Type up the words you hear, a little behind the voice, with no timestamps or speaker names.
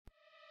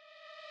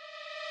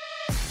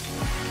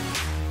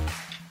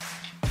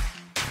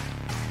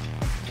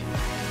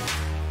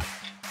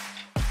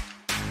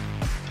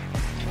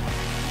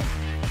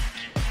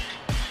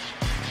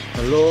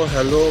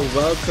Hello,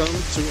 welcome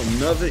to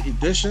another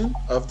edition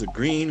of the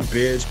Green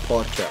Beige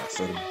Podcast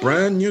at a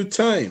brand new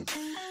time.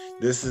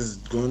 This is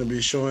going to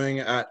be showing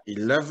at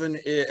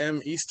 11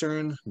 a.m.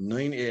 Eastern,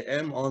 9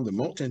 a.m. on the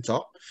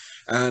mountaintop.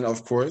 And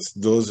of course,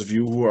 those of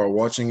you who are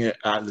watching it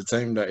at the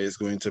time that is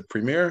going to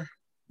premiere,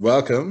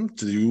 welcome.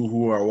 To you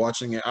who are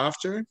watching it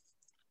after,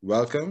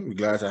 welcome. We're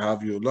glad to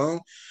have you along.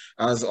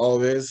 As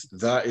always,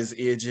 that is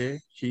AJ.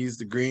 He's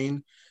the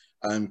green.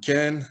 I'm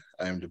Ken.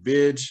 I'm the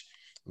beige.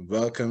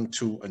 Welcome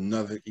to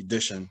another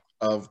edition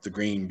of the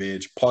Green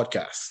Beige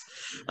Podcast.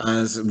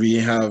 As we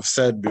have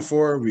said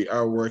before, we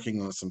are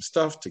working on some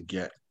stuff to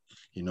get,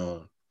 a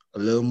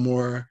little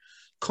more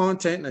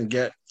content and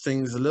get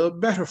things a little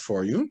better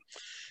for you.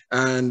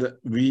 And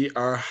we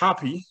are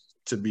happy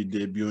to be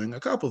debuting a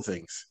couple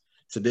things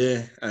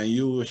today, and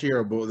you will hear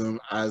about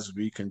them as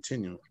we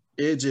continue.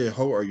 AJ,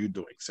 how are you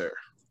doing, sir?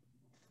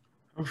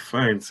 I'm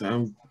fine.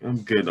 So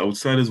I'm good.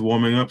 Outside is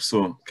warming up,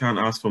 so can't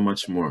ask for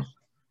much more.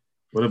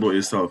 What about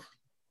yourself?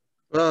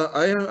 Well,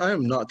 I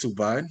am not too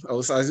bad.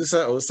 As you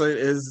said, outside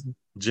is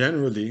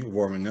generally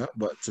warming up,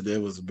 but today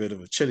was a bit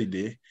of a chilly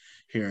day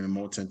here in the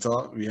mountain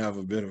top. We have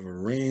a bit of a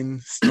rain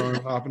storm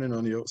happening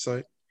on the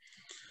outside,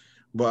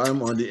 but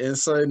I'm on the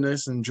inside,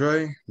 nice and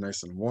dry,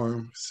 nice and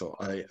warm, so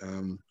I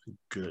am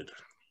good.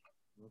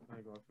 Well,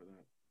 thank God for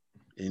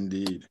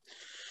Indeed.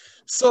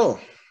 So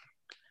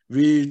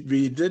we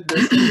did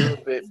this a little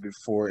that. bit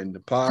before in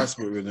the past,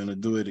 but we're gonna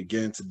do it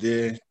again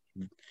today.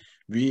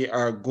 We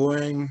are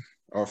going.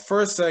 Our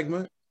first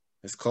segment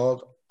is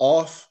called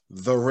Off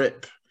the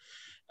Rip.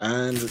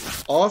 And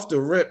off the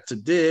rip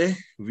today,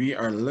 we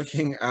are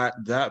looking at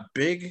that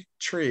big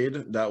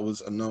trade that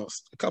was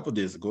announced a couple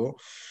days ago.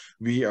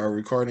 We are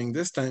recording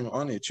this time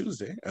on a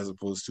Tuesday as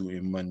opposed to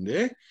a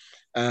Monday.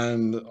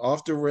 And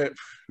off the rip,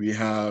 we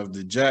have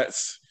the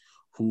Jets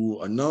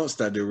who announced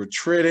that they were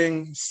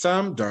trading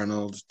Sam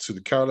Darnold to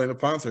the Carolina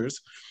Panthers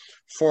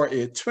for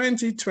a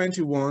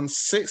 2021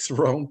 sixth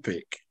round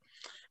pick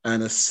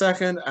and a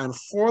second and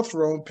fourth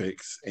round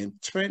picks in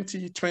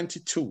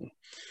 2022.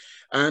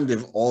 And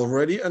they've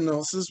already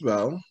announced as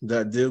well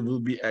that they will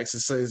be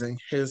exercising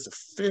his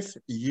fifth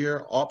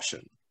year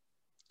option.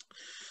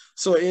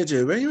 So,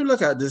 AJ, when you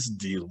look at this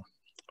deal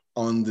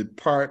on the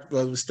part,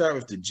 well, we start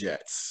with the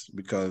Jets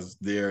because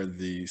they're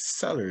the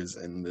sellers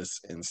in this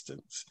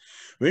instance.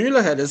 When you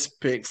look at this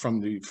pick from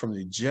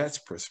the Jets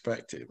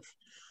perspective,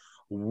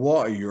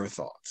 what are your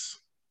thoughts?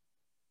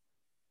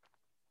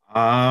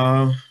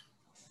 Uh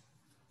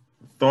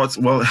Thoughts.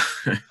 Well,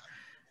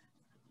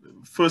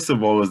 first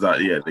of all, was that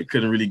they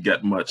couldn't really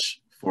get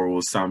much for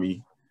old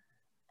Sammy.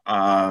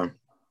 Uh,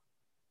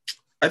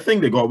 I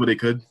think they got what they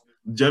could.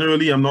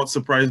 Generally, I'm not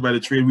surprised by the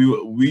trade.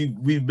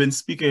 We've been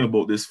speaking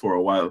about this for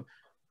a while.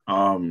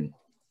 Um,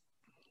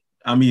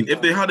 I mean,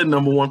 if they had a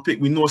number one pick,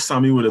 we know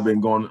Sammy would have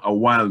been gone a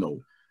while now.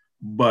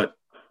 But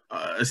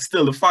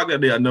still, the fact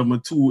that they are number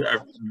two,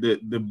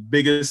 the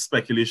biggest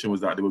speculation was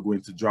that they were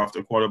going to draft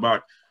a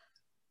quarterback.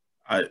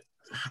 I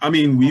I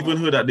mean, we even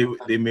heard that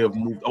they may have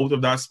moved out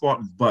of that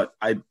spot, but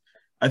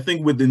I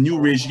think with the new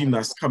regime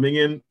that's coming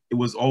in, it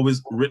was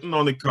always written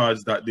on the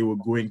cards that they were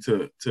going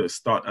to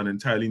start an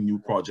entirely new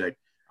project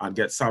and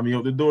get Sammy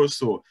out the door.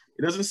 So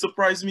it doesn't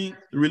surprise me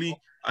really,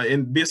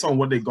 and based on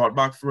what they got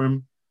back for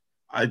him,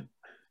 I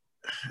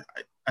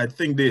I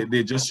think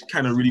they just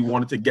kind of really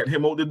wanted to get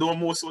him out the door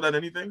more so than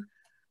anything.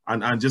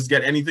 And just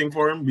get anything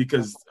for him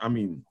because I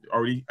mean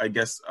already I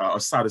guess are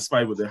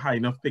satisfied with the high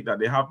enough pick that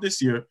they have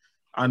this year,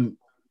 and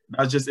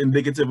that's just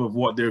indicative of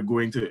what they're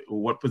going to,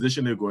 what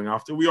position they're going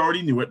after. We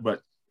already knew it,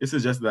 but this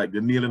is just like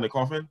the nail in the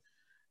coffin.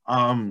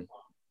 Um,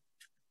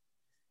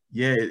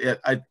 yeah,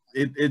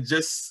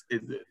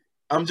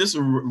 I'm just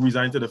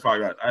resigned to the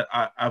fact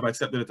that I've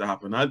accepted it to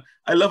happen.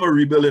 I love a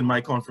rebuild in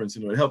my conference.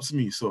 It helps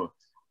me. So,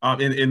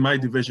 in my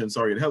division,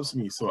 sorry, it helps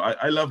me. So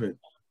I love it.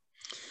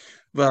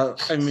 Well,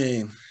 I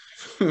mean,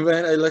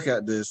 when I look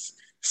at this,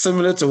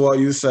 similar to what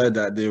you said,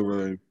 that they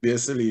were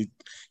basically,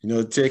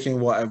 taking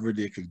whatever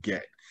they could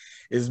get.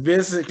 It's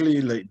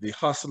basically like the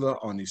hustler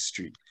on the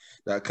street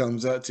that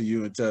comes up to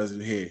you and tells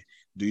you, "Hey,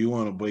 do you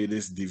want to buy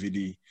this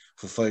DVD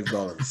for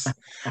 $5?"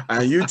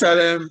 And you tell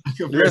him,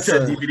 Compared to a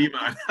 "Listen, DVD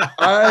man.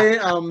 I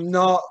am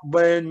not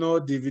buying no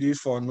DVD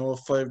for no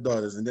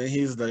 $5." And then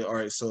he's like, "All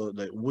right, so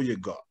like, what you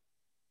got?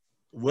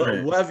 What,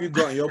 Right. what have you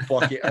got in your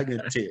pocket I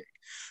can take?"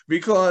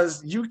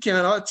 Because you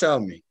cannot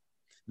tell me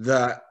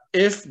that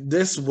if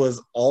this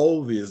was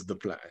always the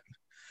plan,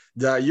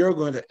 that you're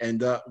going to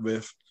end up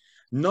with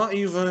not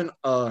even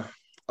a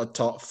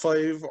top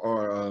five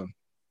or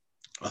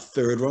a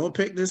third round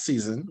pick this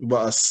season,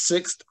 but a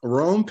sixth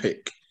round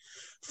pick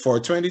for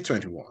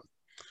 2021.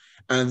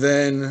 And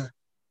then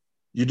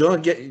you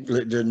don't get,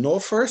 like, there are no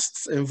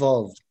firsts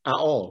involved at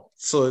all.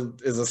 So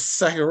it's a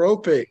second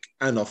round pick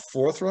and a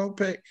fourth round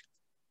pick.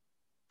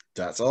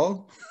 That's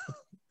all.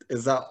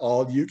 Is that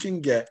all you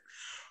can get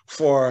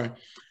for,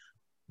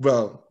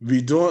 well,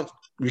 we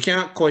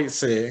can't quite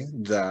say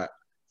that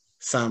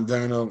Sam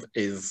Darnold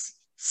is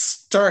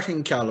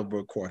starting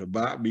caliber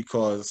quarterback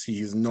because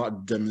he's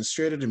not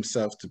demonstrated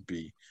himself to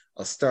be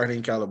a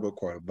starting caliber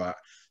quarterback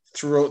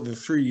throughout the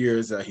 3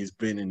 years that he's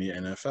been in the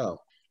NFL.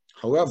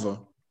 However,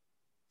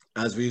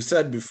 as we've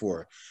said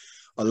before,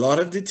 a lot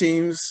of the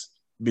teams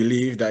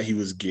believe that he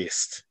was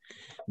gassed,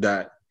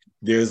 that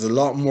there's a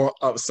lot more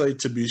upside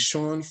to be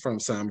shown from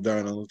Sam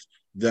Darnold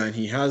than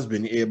he has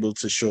been able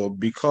to show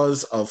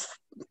because of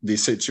the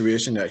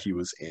situation that he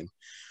was in.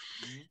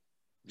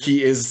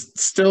 He is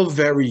still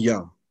very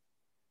young.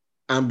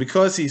 And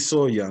because he's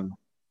so young,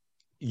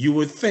 you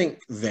would think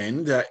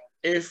then that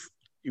if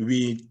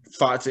we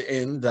factor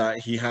in that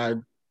he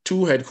had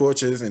two head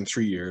coaches in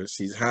 3 years,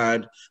 he's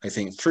had, I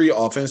think, three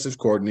offensive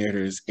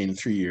coordinators in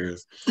 3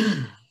 years.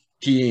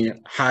 He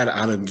had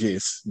Adam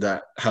Gase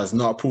that has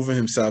not proven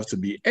himself to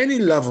be any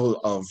level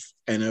of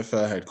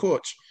NFL head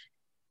coach.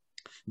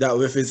 That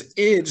with his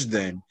age,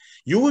 then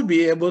you would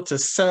be able to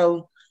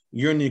sell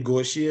your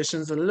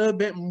negotiations a little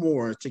bit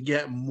more to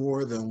get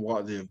more than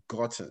what they've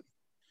gotten.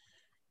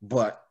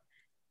 But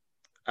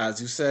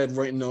as you said,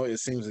 right now, it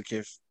seems like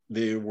if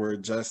they were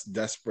just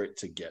desperate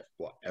to get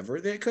whatever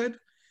they could.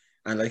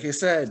 And like I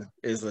said,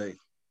 it's like,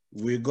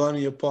 we're going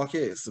in your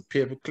pocket, it's a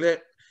paper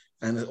clip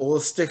and an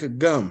old stick of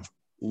gum.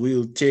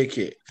 We'll take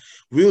it.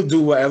 We'll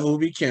do whatever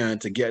we can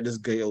to get this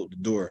guy out the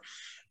door.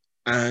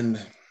 And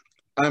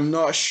I'm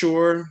not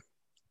sure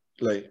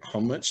like how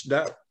much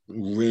that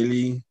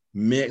really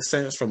makes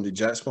sense from the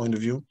Jets' point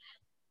of view.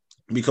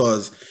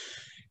 Because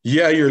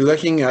yeah, you're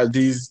looking at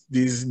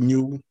these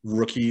new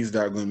rookies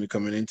that are going to be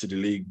coming into the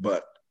league,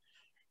 but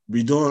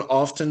we don't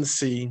often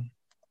see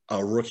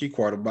a rookie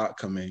quarterback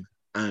come in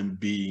and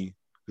be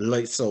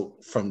lights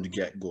out from the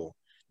get-go.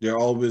 They're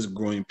always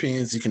growing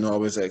pains. You can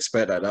always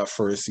expect that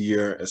first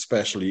year,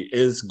 especially,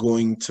 is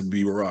going to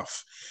be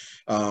rough.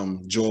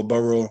 Joe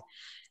Burrow,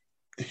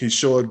 he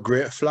showed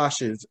great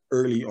flashes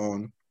early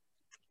on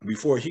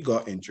before he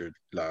got injured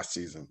last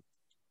season.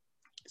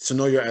 So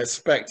now you're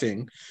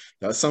expecting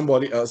that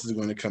somebody else is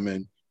going to come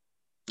in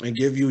and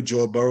give you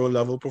Joe Burrow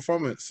level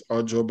performance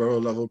or Joe Burrow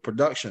level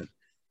production.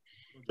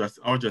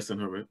 Or Justin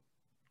Herbert.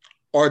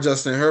 Or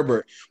Justin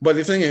Herbert. But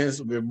the thing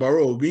is, with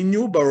Burrow, we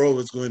knew Burrow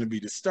was going to be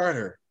the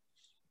starter.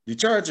 The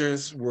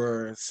Chargers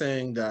were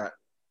saying that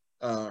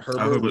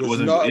Herbert was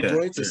not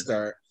going to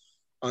start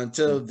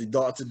until the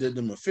doctor did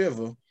them a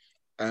favor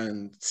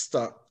and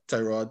stuck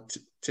Tyrod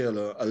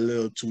Taylor a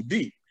little too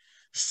deep.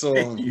 So,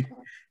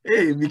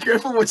 hey, be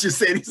careful what you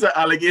say. These are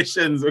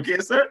allegations, okay,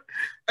 sir?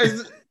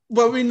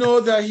 But we know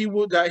that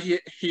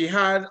he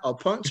had a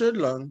punctured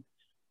lung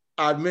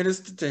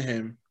administered to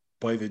him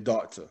by the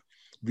doctor.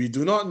 We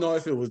do not know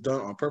if it was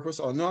done on purpose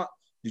or not.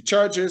 The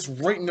Chargers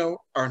right now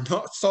are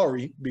not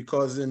sorry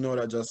because they know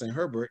that Justin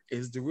Herbert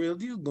is the real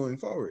deal going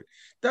forward.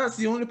 That's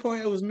the only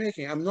point I was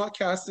making. I'm not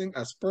casting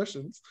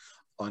aspersions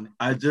on.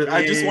 I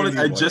just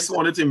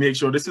wanted to make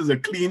sure this is a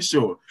clean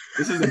show.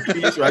 This is a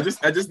clean show. I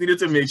just needed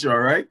to make sure. All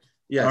right.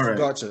 Yes, all right.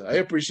 Gotcha. I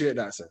appreciate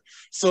that, sir.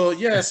 So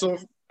yeah, so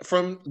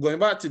from going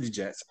back to the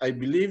Jets, I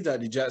believe that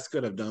the Jets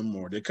could have done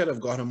more. They could have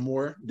gotten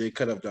more. They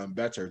could have done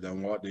better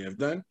than what they have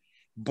done.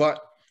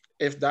 But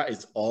if that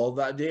is all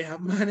that they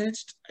have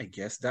managed, I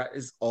guess that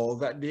is all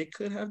that they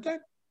could have done.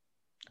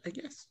 I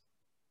guess.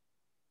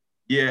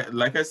 Yeah,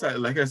 like I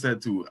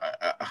said too.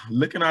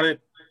 Looking at it,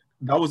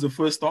 that was the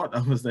first thought.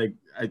 I was like,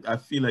 I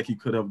feel like he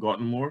could have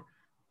gotten more.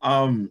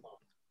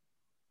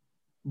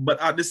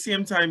 But at the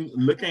same time,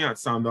 looking at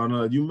Sam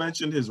Darnold, you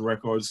mentioned his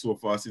records so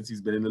far since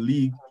he's been in the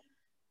league.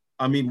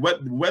 I mean,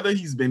 whether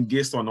he's been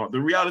gassed or not,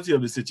 the reality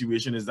of the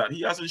situation is that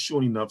he hasn't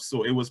shown enough,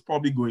 so it was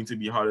probably going to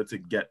be harder to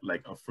get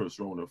like a first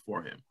rounder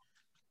for him.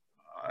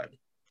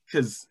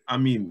 Because I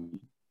mean,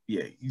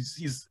 yeah,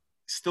 he's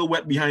still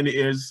wet behind the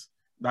ears,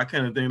 that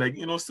kind of thing. Like,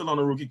 you know, still on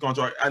a rookie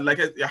contract.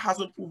 It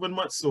hasn't proven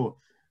much. So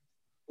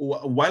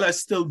while I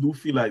still do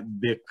feel like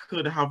there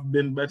could have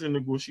been better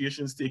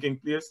negotiations taking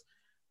place,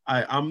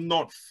 I'm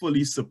not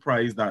fully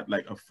surprised that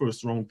like a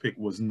first round pick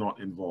was not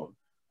involved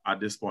at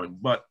this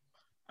point. But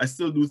I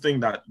still do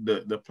think that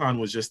the plan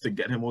was just to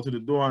get him out of the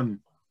door,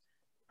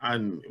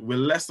 and we're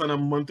less than a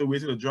month away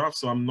to the draft,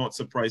 so I'm not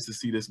surprised to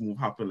see this move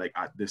happen like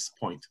at this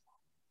point.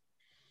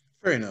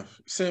 Fair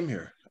enough. Same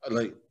here.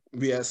 Like,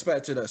 we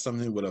expected that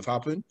something would have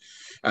happened,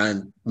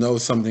 and no,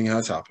 something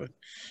has happened.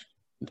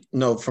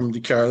 Now, from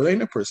the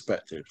Carolina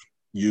perspective,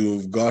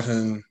 you've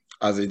gotten,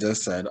 as I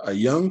just said, a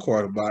young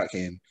quarterback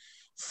in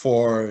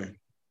for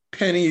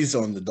pennies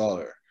on the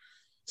dollar.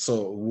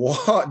 So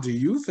what do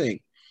you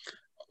think,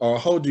 or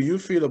how do you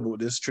feel about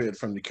this trade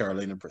from the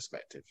Carolina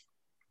perspective?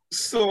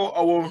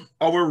 So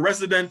our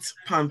resident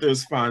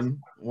Panthers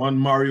fan, one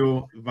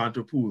Mario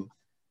Vanderpool,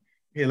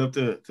 hail up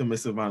to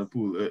Mr.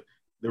 Vanderpool,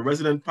 the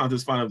resident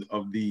Panthers fan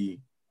of the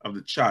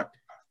chat.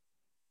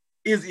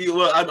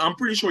 I'm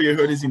pretty sure you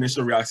heard his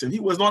initial reaction. He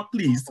was not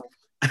pleased,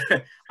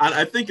 and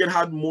I think it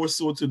had more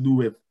so to do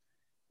with,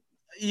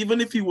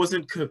 even if he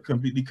wasn't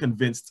completely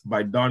convinced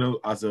by Darnold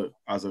as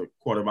a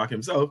quarterback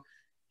himself,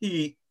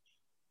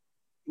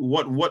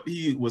 what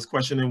he was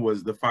questioning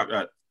was the fact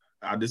that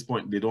at this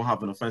point they don't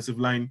have an offensive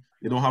line,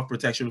 they don't have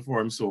protection for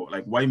him. So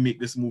like, why make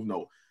this move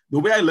now? The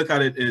way I look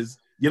at it is,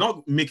 you're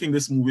not making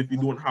this move if you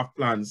don't have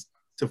plans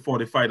to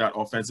fortify that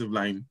offensive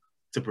line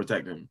to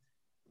protect him.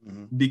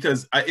 Mm-hmm.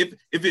 Because if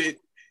it,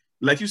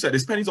 like you said,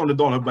 it's pennies on the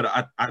dollar, but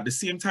at the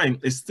same time,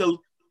 it's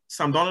still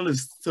Sam Darnold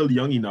is still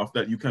young enough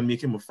that you can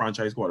make him a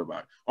franchise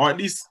quarterback, or at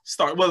least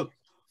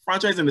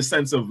franchise in the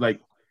sense of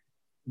like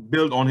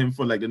build on him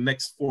for like the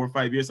next 4 or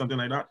 5 years, something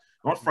like that.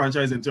 Not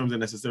franchise in terms of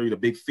necessarily the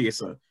big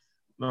facer,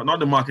 not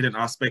the marketing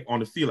aspect, on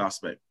the field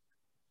aspect,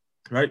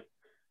 right?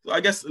 So I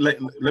guess let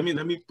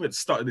me put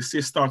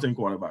starting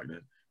quarterback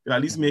then.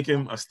 At least make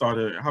him a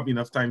starter, have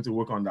enough time to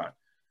work on that.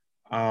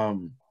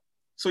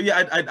 So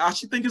yeah, I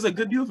actually think it's a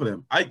good deal for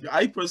them.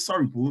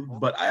 Sorry, Poole,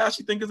 but I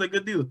actually think it's a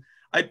good deal.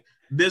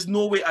 There's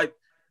no way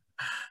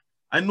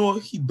I know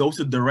he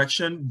doubted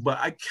direction, but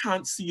I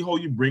can't see how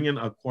you bring in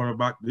a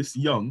quarterback this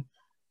young,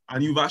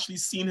 and you've actually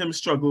seen him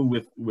struggle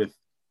with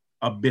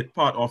a bit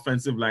part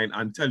offensive line,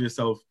 and tell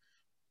yourself,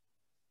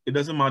 it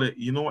doesn't matter.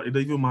 You know what? It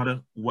doesn't even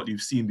matter what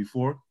you've seen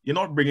before. You're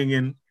not bringing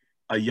in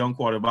a young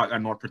quarterback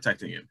and not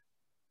protecting him.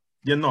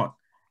 You're not.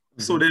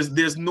 Mm-hmm. So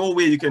there's no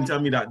way you can tell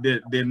me that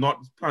they're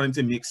not planning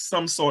to make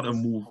some sort of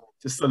move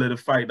to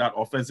solidify that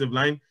offensive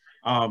line.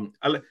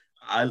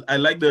 I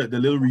like the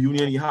little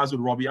reunion he has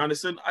with Robbie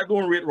Anderson. I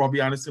don't rate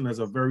Robbie Anderson as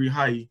a very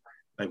high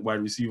like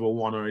wide receiver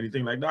one or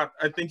anything like that.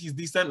 I think he's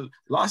decent.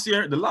 The last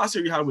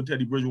year he had with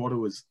Teddy Bridgewater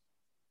was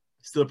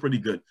still pretty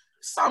good.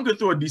 Sam could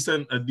throw a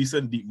decent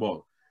deep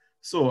ball.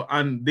 So,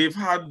 and they've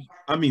had,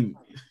 I mean,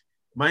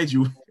 mind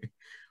you,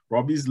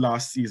 Robbie's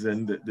last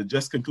season, the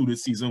just concluded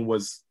season,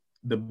 was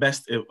the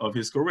best of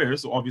his career.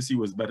 So obviously it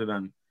was better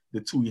than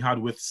the two he had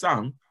with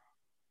Sam,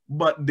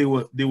 but they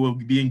were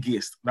being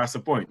gassed. That's the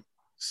point.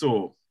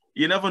 So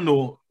you never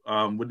know.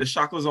 With the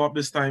shackles off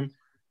this time,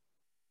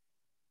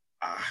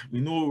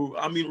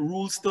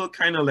 Rule's still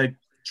kind of like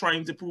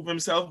trying to prove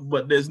himself,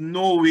 but there's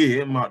no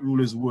way Matt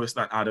Rule is worse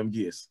than Adam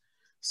Gase.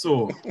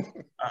 So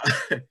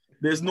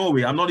there's no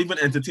way. I'm not even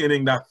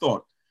entertaining that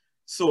thought.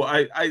 So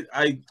I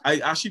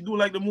actually do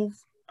like the move.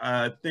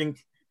 I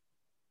think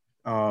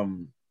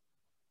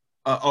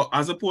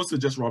as opposed to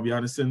just Robbie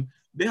Anderson,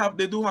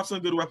 they do have some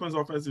good weapons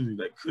offensively.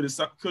 Like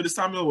Curtis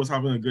Samuel was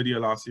having a good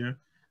year last year.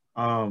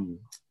 I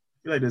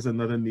feel like there's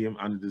another name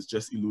and it's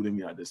just eluding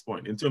me at this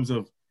point in terms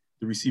of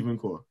the receiving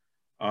core.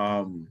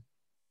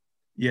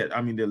 They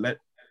let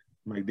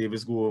Mike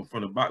Davis go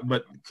from the back,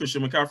 but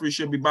Christian McCaffrey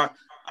should be back.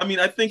 I mean,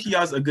 I think he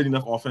has a good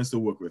enough offense to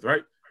work with,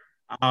 right?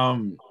 I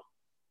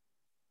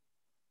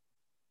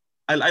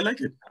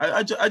like it.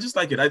 I just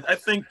like it. I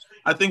think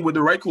with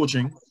the right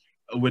coaching,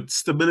 with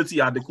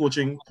stability at the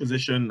coaching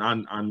position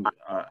and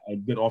a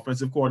good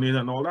offensive coordinator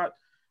and all that,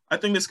 I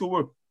think this could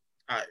work.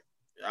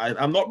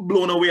 I'm not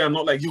blown away. I'm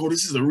not like, yo,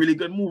 this is a really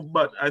good move,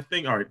 but I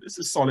think, all right, this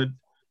is solid.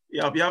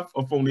 Yeah, if you have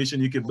a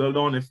foundation you can build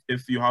on, if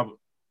you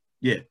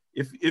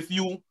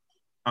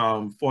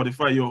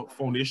fortify your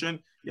foundation,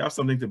 you have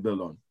something to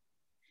build on.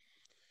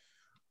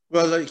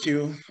 Well, like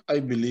you, I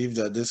believe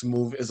that this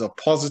move is a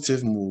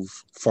positive move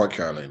for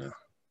Carolina.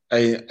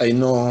 I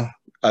know,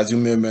 as you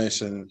may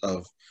mention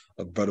of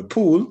Brother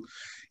Poole,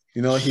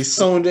 he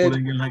sounded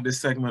pulling in like this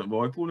segment,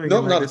 boy.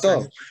 No, not at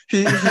all.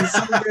 He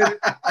sounded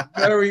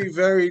very,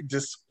 very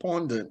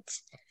despondent.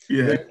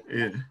 Yeah.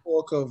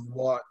 Talk of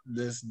what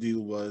this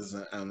deal was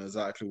and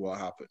exactly what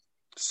happened.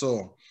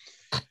 So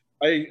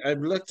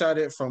I've looked at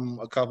it from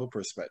a couple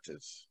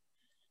perspectives.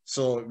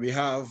 So we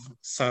have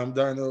Sam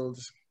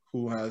Darnold,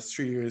 who has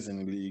 3 years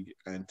in the league,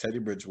 and Teddy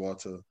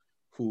Bridgewater,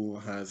 who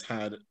has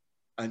had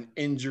an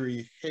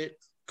injury-hit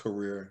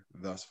career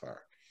thus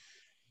far.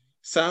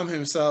 Sam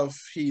himself,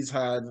 he's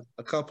had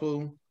a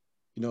couple,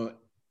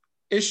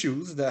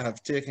 issues that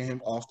have taken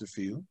him off the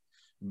field,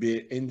 be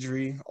it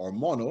injury or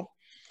mono,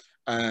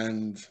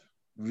 and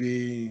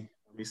we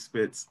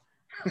spits.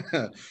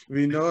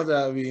 we know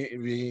that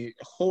we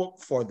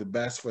hope for the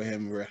best for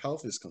him where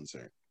health is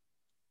concerned.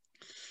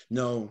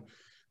 Now,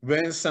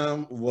 when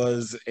Sam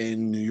was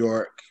in New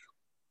York,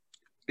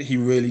 he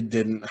really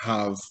didn't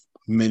have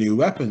many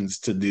weapons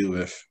to deal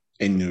with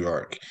in New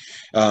York.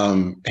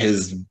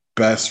 His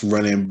best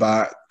running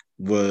back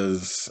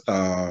was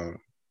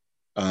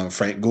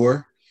Frank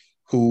Gore,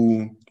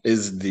 who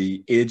is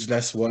the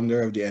ageless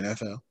wonder of the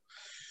NFL.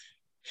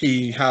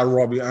 He had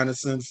Robbie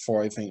Anderson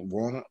for, I think,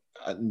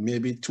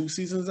 maybe 2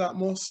 seasons at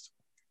most.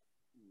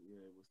 Yeah,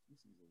 it was 2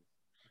 seasons.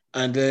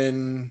 And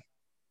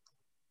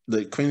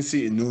then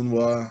Quincy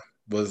Enunwa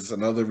was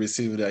another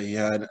receiver that he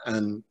had,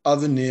 and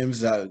other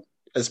names that,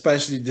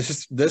 especially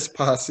this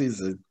past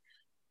season,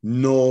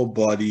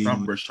 nobody.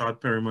 Rashad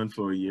Perriman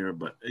for a year,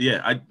 but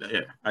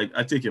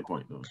I take your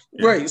point though.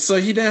 Yeah. Right, so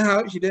he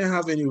didn't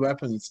have any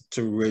weapons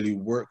to really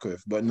work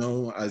with, but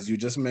no, as you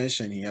just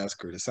mentioned, he has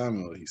Curtis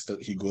Samuel.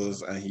 He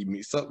goes and he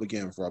meets up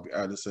again with Robbie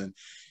Anderson.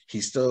 He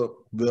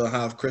still will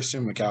have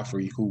Christian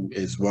McCaffrey, who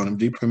is one of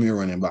the premier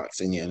running backs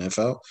in the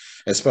NFL,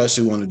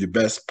 especially one of the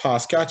best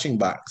pass catching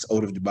backs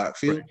out of the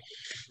backfield. Right.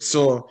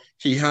 So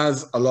he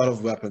has a lot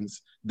of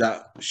weapons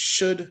that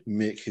should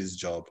make his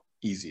job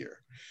easier.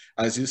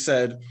 As you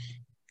said,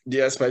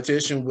 the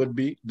expectation would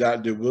be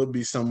that there will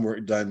be some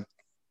work done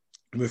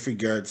with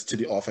regards to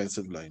the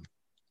offensive line,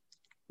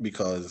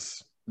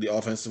 because the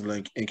offensive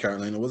line in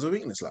Carolina was a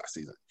weakness last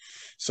season.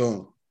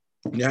 So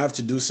you have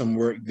to do some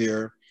work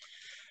there.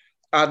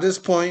 At this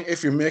point,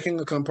 if you're making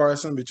a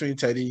comparison between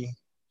Teddy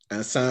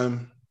and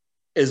Sam,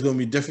 it's going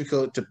to be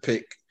difficult to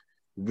pick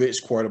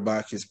which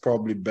quarterback is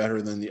probably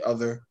better than the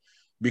other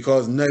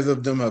because neither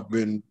of them have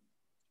been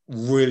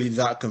really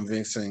that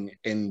convincing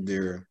in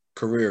their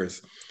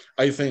careers.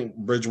 I think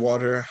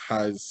Bridgewater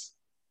has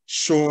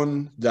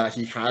shown that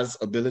he has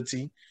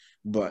ability,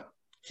 but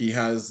he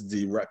has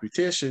the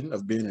reputation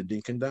of being a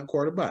dink and dunk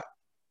quarterback.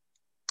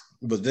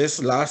 But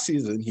this last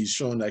season, he's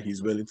shown that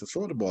he's willing to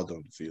throw the ball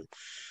down the field.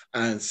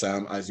 And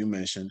Sam, as you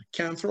mentioned,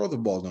 can throw the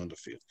ball down the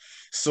field.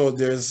 So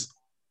there's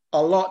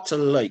a lot to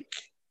like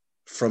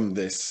from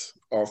this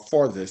or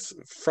for this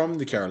from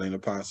the Carolina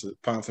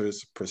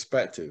Panthers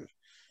perspective.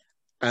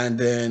 And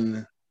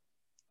then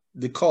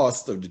the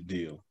cost of the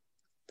deal.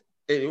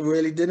 It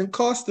really didn't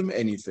cost them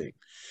anything.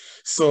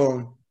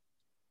 So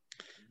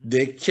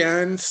they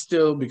can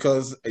still,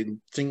 because I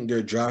think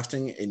they're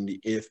drafting in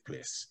the eighth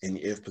place, in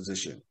the eighth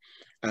position.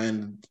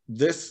 And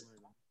this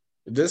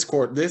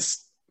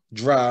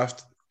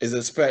draft is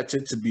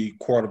expected to be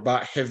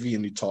quarterback heavy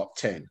in the top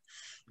 10,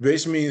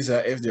 which means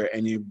that if there are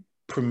any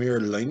premier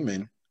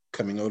linemen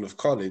coming out of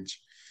college,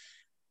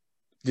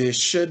 they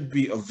should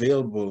be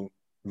available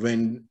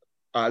when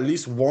at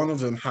least one of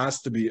them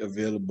has to be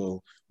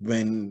available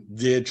when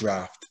they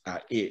draft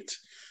at 8.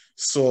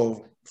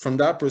 So from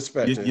that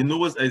perspective, you know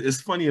what?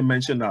 It's funny you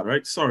mentioned that,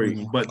 right?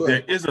 Sorry, but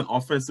there is an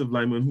offensive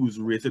lineman who's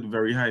rated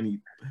very highly.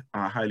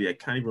 Highly, I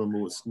can't even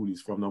remember what school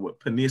he's from now. But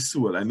Panay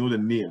Sewell, I know the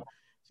name.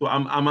 So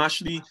I'm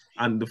actually,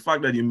 and the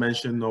fact that you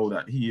mentioned now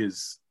that he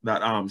is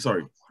that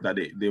sorry that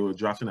they were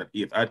drafting at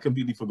 8th, I'd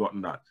completely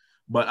forgotten that.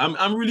 But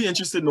I'm really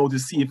interested now to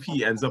see if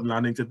he ends up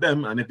landing to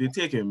them and if they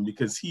take him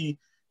because he,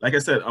 like I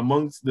said,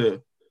 amongst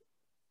the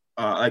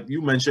like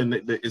you mentioned,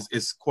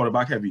 is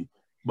quarterback heavy.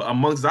 But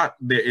amongst that,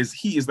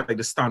 he is like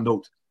the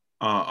standout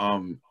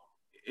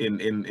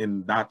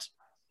in that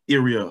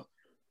area,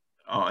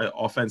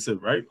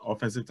 offensive, right?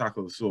 Offensive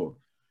tackle. So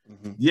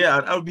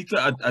yeah,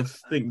 I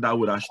think that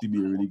would actually be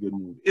a really good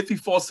move if he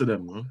falls to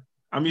them. Huh?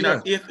 I mean,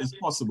 at 8th is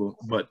possible,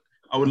 but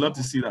I would love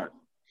to see that.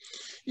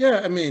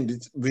 Yeah, I mean,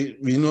 we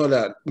know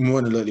that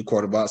more than likely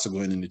quarterbacks are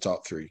going in the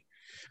top 3,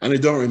 and I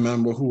don't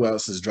remember who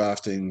else is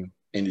drafting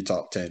in the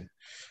top 10.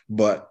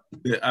 But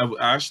yeah,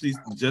 I actually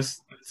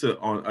just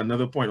on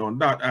another point on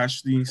that, I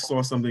actually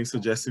saw something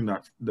suggesting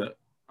that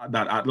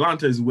that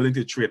Atlanta is willing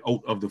to trade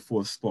out of the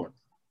 4th spot.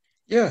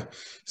 Yeah,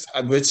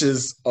 which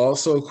is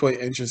also quite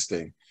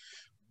interesting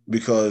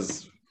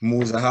because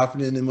moves are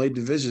happening in my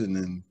division,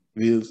 and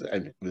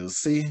we'll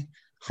see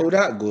how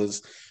that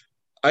goes.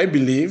 I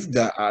believe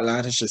that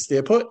Atlanta should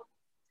stay put,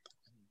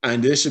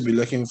 and they should be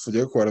looking for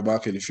their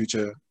quarterback in the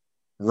future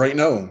right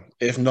now,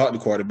 if not the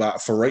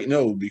quarterback for right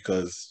now,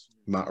 because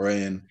Matt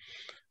Ryan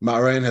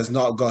has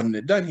not gotten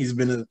it done. He's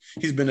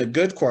been a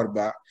good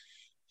quarterback.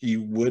 He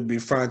would be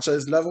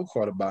franchise level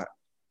quarterback,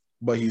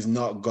 but he's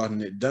not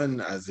gotten it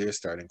done as their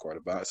starting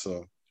quarterback.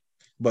 So,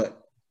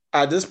 but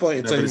at this point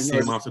in time, never the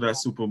same after that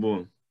Super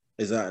Bowl.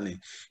 Exactly.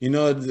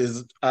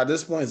 At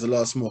this point, it's a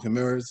lot of smoke and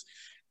mirrors.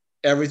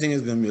 Everything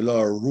is going to be a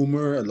lot of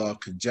rumor, a lot of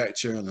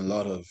conjecture, and a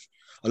lot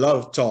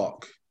of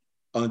talk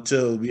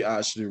until we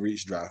actually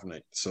reach draft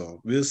night.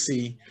 So we'll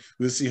see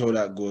how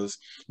that goes.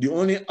 The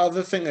only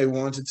other thing I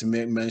wanted to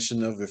make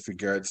mention of with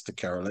regards to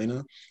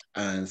Carolina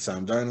and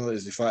Sam Darnold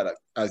is the fact that,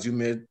 as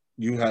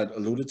you had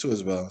alluded to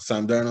as well,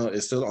 Sam Darnold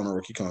is still on a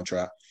rookie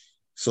contract.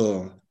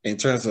 So in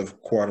terms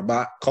of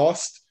quarterback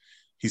cost,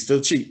 he's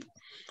still cheap.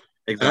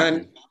 Exactly.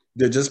 And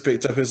they just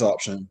picked up his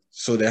option.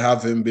 So they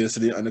have him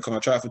basically under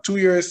contract for 2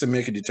 years to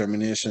make a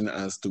determination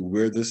as to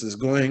where this is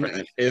going.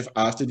 And if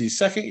after the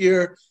second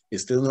year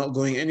it's still not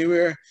going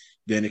anywhere,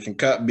 then they can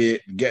cut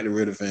bait, get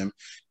rid of him.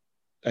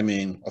 I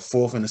mean, a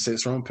 4th and a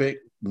 6th round pick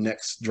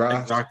next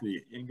draft.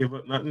 Exactly. You give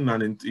up nothing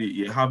and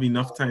you have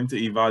enough time to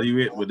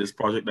evaluate with this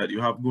project that you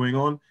have going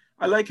on.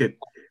 I like it.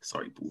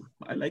 Sorry, Pooh.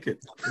 I like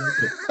it.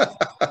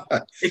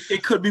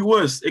 It could be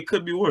worse. It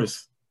could be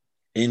worse.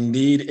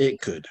 Indeed, it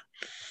could.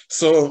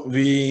 So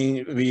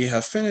we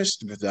have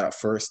finished with that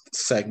first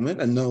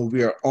segment, and now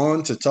we are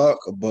on to talk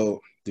about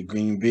the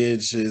Green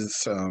Bay's.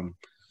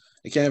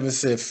 I can't even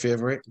say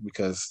favorite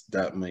because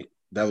that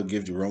would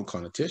give the wrong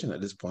connotation at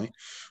this point.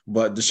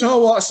 But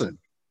Deshaun Watson,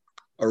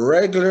 a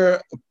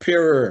regular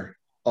appearer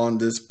on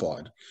this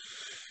pod.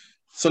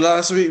 So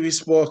last week we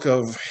spoke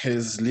of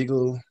his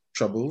legal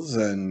troubles,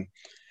 and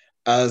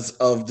as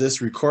of this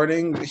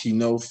recording, he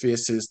now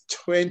faces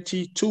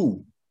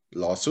 22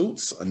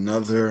 lawsuits.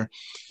 Another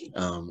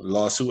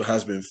lawsuit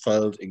has been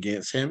filed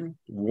against him.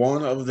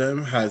 One of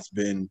them has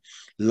been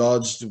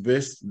lodged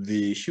with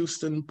the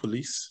Houston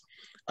police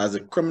as a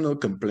criminal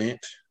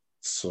complaint.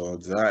 So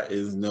that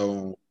is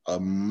now a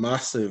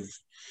massive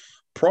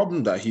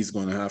problem that he's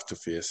going to have to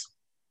face.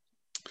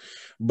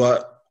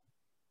 But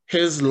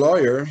his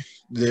lawyer,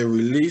 they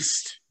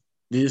released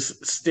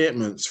these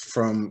statements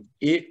from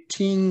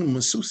 18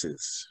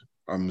 masseuses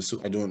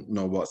I don't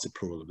know what's the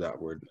plural of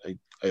that word.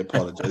 I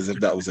apologize if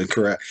that was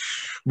incorrect.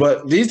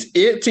 But these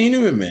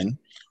 18 women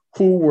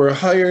who were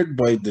hired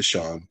by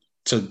Deshaun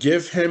to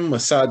give him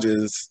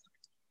massages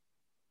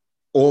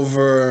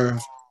over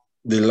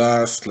the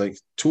last like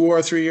 2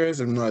 or 3 years.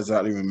 I'm not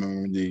exactly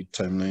remembering the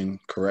timeline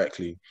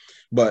correctly,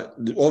 but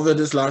over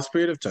this last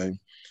period of time,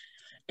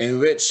 in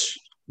which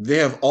they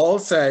have all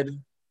said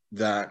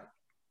that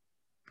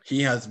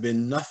he has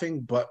been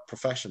nothing but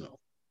professional.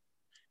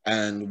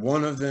 And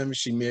one of them,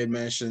 she made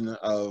mention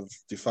of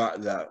the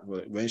fact that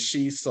when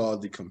she saw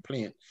the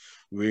complaint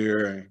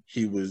where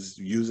he was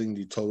using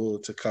the towel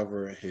to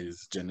cover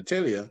his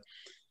genitalia,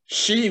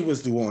 she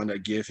was the one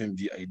that gave him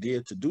the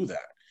idea to do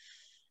that.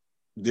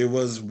 There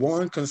was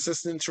one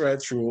consistent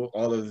thread through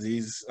all of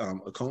these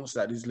accounts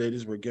that these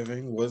ladies were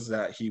giving was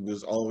that he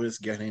was always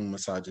getting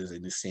massages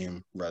in the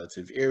same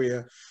relative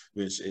area,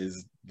 which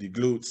is the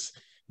glutes,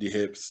 the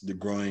hips, the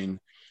groin,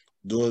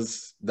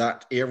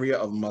 that area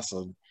of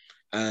muscle.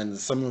 And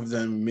some of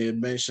them made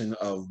mention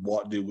of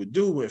what they would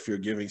do if you're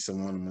giving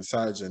someone a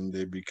massage and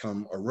they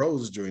become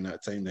aroused during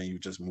that time, then you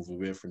just move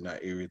away from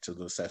that area till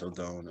they settle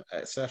down,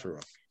 etc.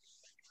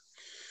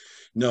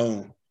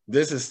 No,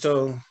 this is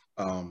still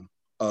an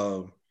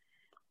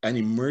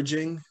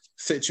emerging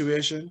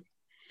situation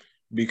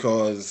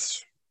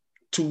because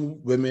two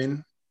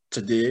women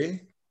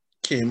today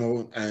came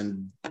out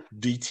and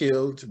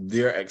detailed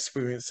their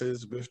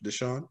experiences with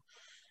Deshaun.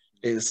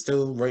 It is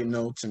still right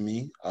now to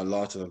me a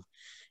lot of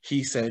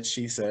he said,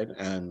 she said,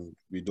 and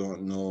we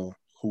don't know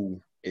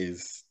who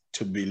is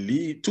to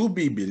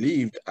be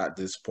believed at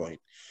this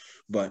point.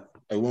 But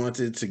I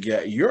wanted to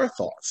get your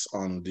thoughts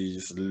on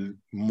these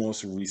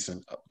most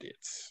recent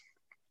updates.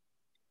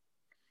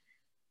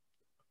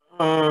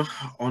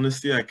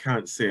 Honestly, I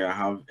can't say I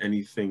have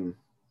anything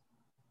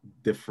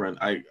different.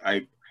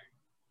 I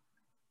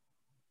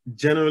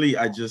generally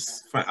I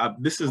just find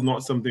this is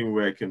not something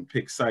where I can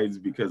pick sides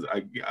because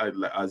I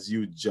as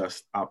you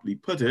just aptly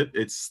put it,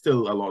 it's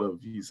still a lot of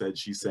he said,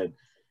 she said.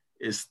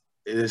 It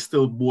is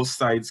still both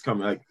sides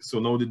coming. Like so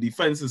now the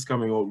defense is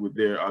coming out with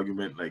their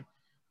argument. Like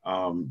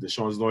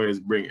Deshaun's lawyers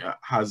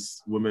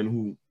has women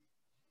who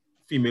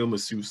female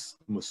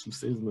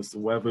masseuses,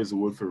 whatever is the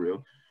word for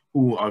real,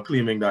 who are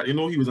claiming that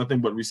he was nothing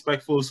but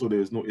respectful, so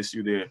there's no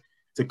issue there.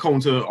 To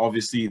counter,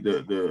 obviously,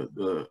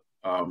 the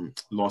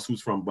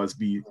lawsuits from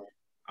Busby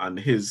and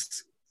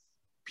his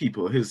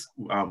people, his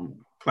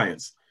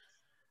clients.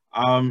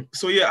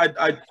 So yeah,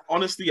 I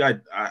honestly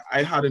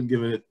I hadn't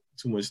given it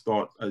too much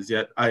thought as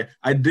yet.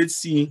 I did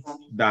see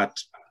that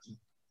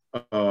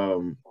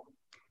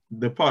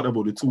the part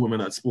about the two women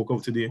that spoke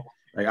out today,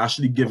 like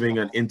actually giving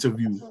an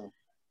interview.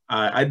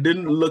 I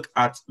didn't look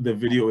at the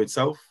video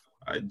itself.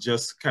 I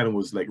just kind of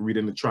was like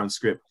reading the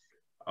transcript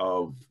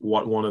of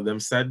what one of them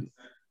said.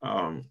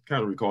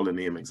 Can't recall the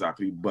name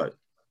exactly, but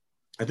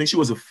I think she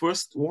was the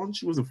first one.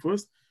 She was the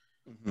first.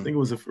 I think it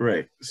was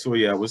right. So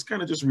yeah, I was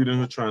kind of just reading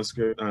her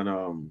transcript,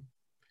 and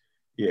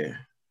yeah,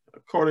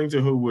 according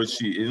to her words,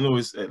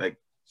 it's like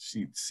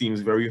she seems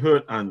very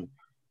hurt and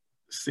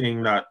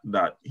saying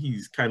that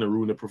he's kind of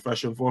ruined the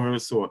profession for her.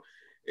 So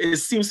it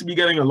seems to be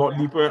getting a lot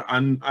deeper,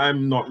 and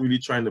I'm not really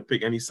trying to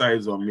pick any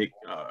sides or make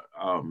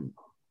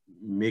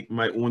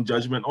my own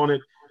judgment on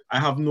it. I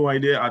have no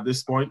idea at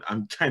this point.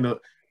 I'm kind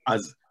of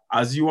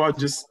as you are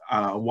just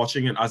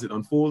watching it as it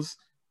unfolds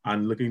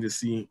and looking to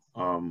see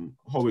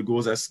how it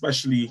goes,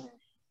 especially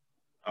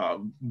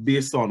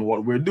based on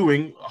what we're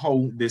doing,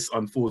 how this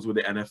unfolds with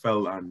the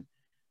NFL and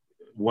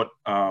what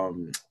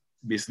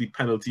basically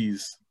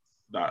penalties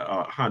that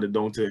are handed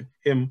down to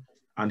him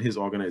and his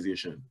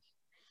organization.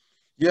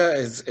 Yeah,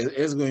 it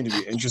is going to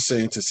be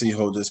interesting to see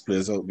how this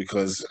plays out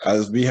because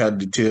as we had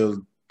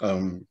detailed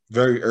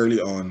very early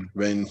on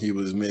when he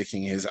was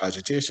making his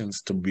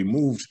agitations to be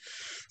moved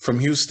from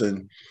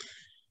Houston,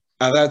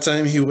 at that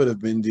time he would have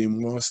been the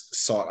most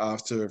sought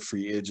after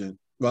free agent.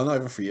 Well, not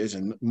even free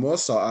agent,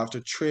 most sought after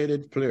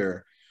traded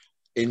player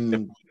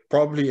in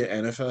probably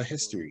NFL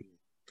history.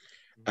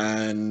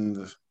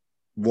 And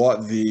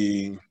what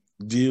the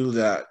deal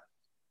that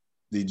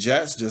the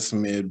Jets just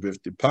made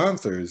with the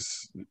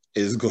Panthers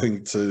is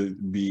going to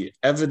be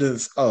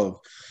evidence of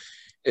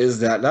is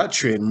that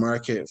trade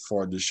market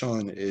for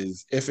Deshaun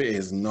is, if it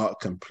is not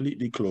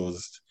completely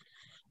closed,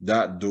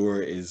 that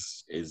door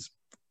is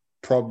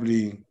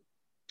probably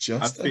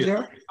just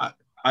ajar.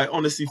 I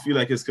honestly feel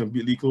like it's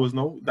completely closed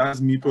now. That's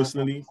me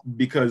personally,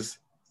 because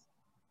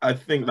I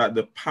think that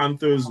the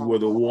Panthers were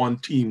the one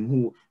team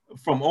who,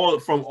 from all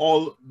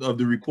of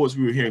the reports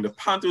we were hearing, the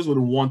Panthers were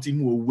the one team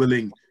who were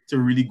willing to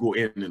really go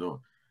in,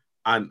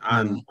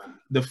 and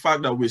the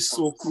fact that we're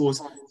so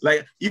close,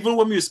 like even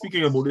when we were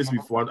speaking about this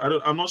before,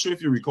 I'm not sure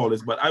if you recall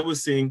this, but I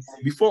was saying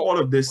before all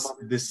of this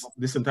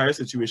entire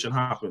situation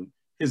happened,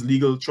 his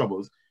legal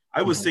troubles,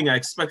 I was saying I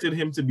expected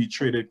him to be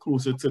traded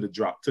closer to the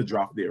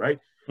draft day, right?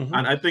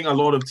 And I think a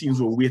lot of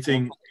teams were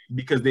waiting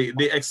because they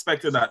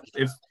expected that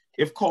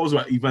if calls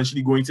were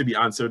eventually going to be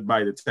answered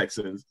by the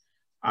Texans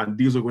and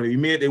deals were going to be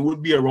made, it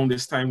would be around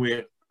this time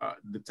where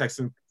the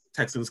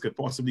Texans could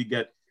possibly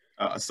get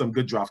some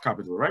good draft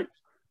capital, right?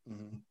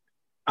 Mm-hmm.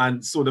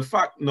 And so the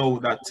fact now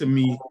that, to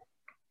me,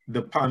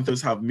 the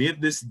Panthers have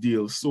made this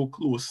deal so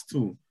close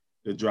to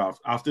the draft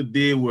after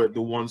they were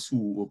the ones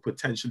who were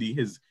potentially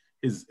his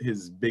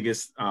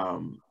biggest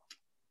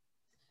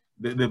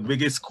the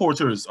biggest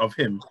quarters of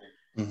him.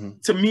 Mm-hmm.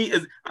 To me,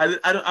 is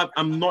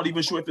I'm not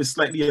even sure if it's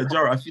slightly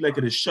ajar. I feel like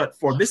it is shut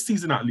for this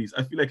season at least.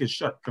 I feel like it's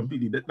shut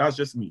completely. That's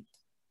just me.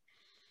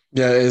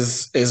 Yeah,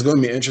 it's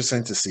going to be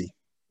interesting to see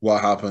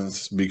what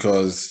happens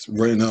because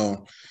right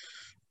now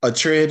a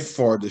trade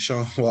for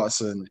Deshaun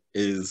Watson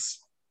is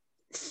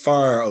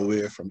far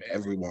away from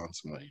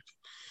everyone's mind.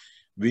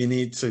 We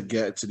need to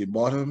get to the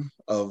bottom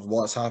of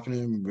what's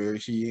happening where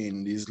he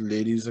and these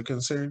ladies are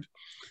concerned.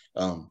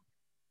 Um,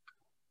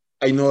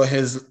 I know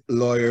his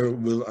lawyer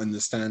will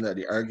understand that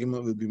the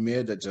argument will be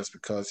made that just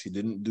because he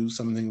didn't do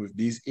something with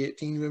these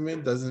 18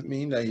 women doesn't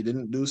mean that he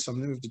didn't do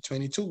something with the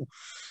 22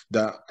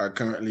 that are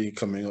currently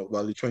coming up,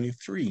 well, the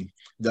 23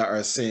 that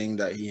are saying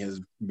that he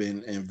has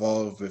been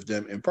involved with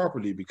them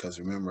improperly. Because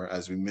remember,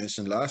 as we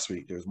mentioned last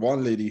week, there's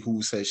one lady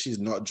who says she's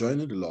not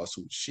joining the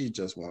lawsuit. She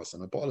just wants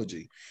an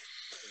apology.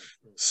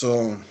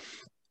 So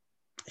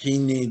he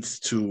needs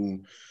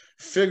to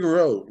figure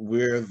out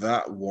where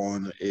that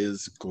one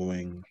is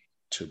going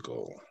to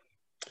go.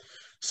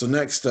 So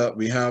next up,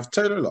 we have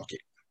Tyler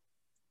Lockett.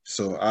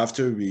 So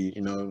after we,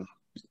 I'm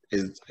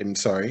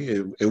sorry,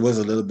 it was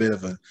a little bit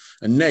of a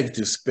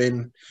negative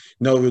spin.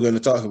 Now we're going to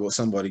talk about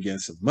somebody getting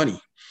some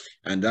money,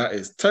 and that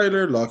is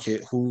Tyler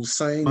Lockett, who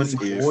signs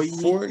Money, a boy.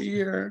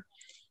 4-year,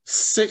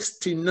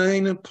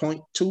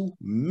 $69.2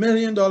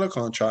 million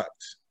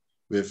contract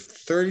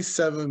with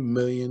 $37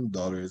 million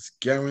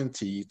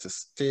guaranteed to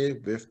stay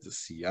with the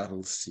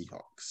Seattle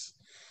Seahawks.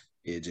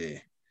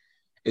 AJ,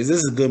 is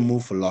this a good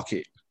move for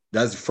Lockett?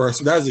 That's the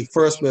first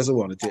place I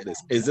want to take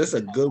this. Is this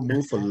a good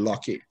move for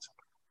Lockett?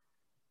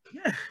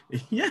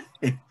 Yeah.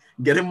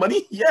 Get him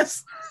money?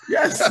 Yes.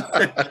 Just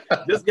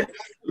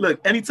look,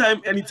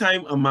 anytime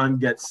a man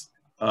gets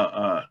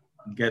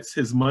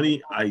his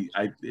money, I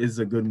is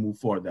a good move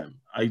for them.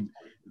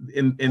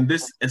 In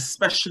this,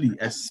 especially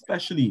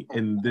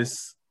in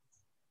this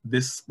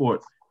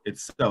sport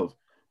itself,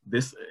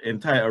 this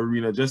entire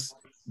arena, just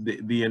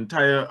the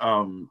entire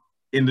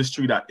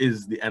industry that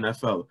is the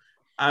NFL.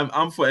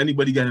 I'm for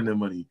anybody getting their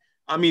money.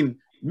 I mean,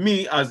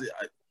 me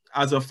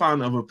as a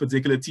fan of a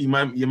particular team,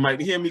 you might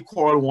hear me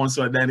call once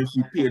or then if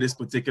we pay this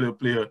particular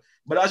player,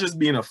 but that's just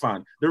being a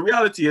fan. The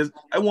reality is,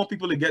 I want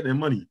people to get their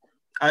money.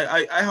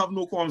 I have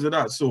no qualms with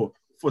that. So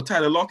for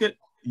Tyler Lockett,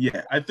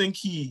 yeah, I think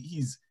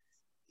he's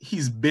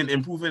been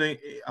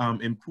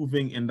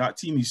improving in that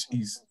team.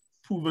 He's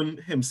proven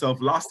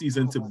himself last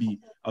season to be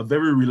a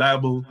very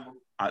reliable,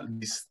 at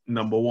least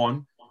number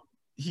one.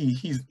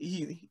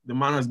 The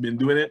man has been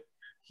doing it.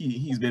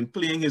 He's been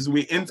playing his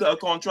way into a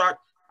contract,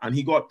 and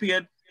he got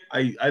paid.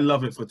 I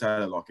love it for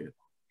Tyler Lockett.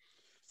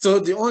 So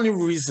the only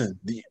reason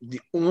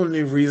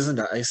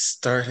that I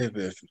started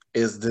with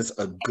is this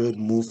a good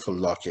move for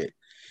Lockett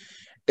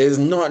is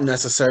not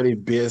necessarily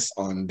based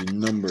on the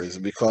numbers,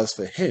 because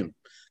for him,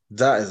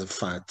 that is a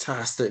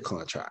fantastic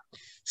contract.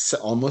 So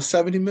almost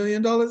 $70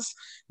 million.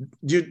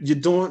 You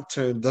don't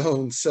turn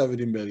down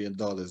 $70 million.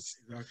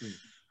 Exactly.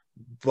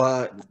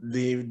 But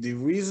the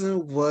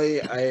reason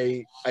why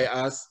I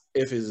asked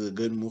if it's a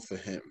good move for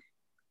him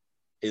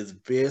is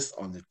based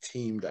on the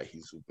team that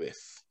he's with.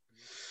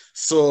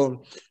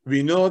 So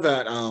we know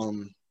that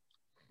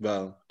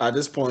well, at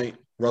this point,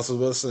 Russell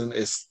Wilson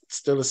is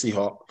still a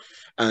Seahawk,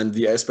 and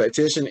the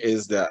expectation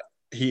is that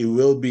he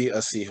will be a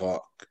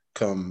Seahawk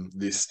come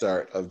the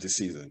start of the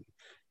season.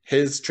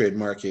 His trade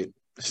market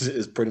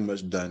is pretty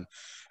much done.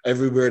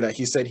 Everywhere that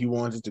he said he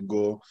wanted to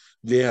go,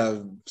 they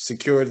have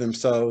secured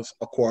themselves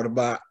a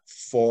quarterback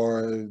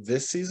for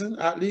this season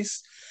at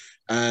least.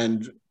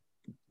 And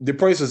the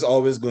price is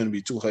always going to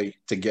be too high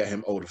to get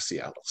him out of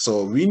Seattle.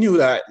 So we knew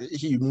that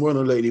he more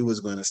than likely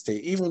was going to stay,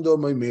 even though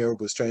my mayor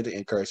was trying to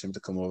encourage him to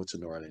come over to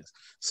New Orleans.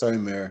 Sorry,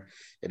 mayor,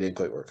 it didn't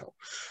quite work out.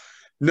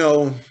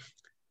 No,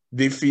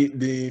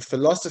 the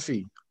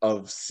philosophy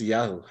of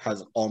Seattle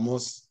has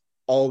almost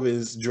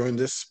always, during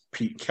this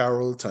Pete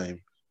Carroll time,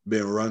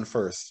 been run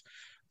first.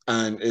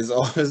 And it's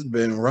always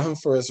been run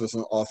first with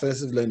an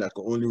offensive line that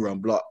can only run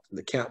block.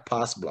 They can't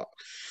pass block.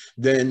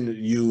 Then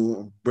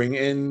you bring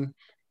in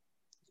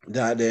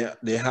that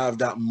they have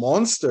that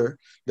monster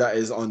that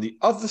is on the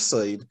other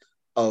side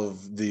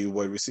of the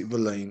wide receiver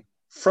line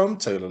from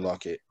Tyler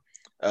Lockett,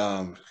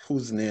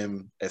 whose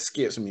name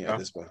escapes me at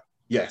this point.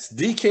 Yes,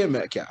 DK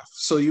Metcalf.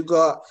 So you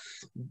got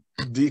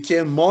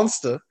DK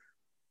Monster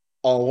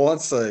on one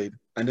side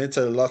and then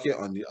Tyler Lockett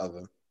on the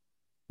other.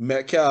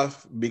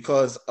 Metcalf,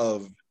 because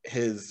of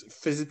his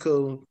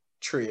physical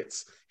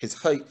traits, his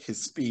height,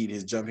 his speed,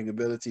 his jumping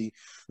ability,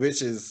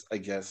 which is, I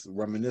guess,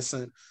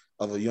 reminiscent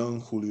of a young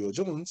Julio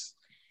Jones,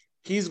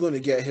 he's going to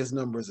get his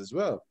numbers as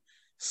well.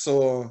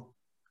 So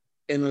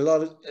in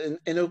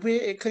a way,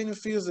 it kind of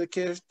feels like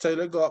if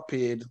Tyler got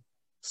paid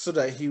so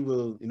that he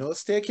will,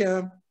 stay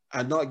calm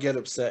and not get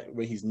upset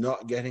when he's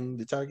not getting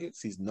the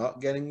targets, he's not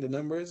getting the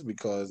numbers,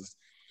 because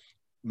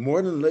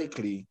more than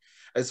likely,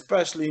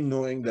 especially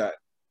knowing that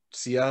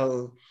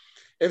Seattle,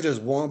 if there's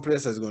one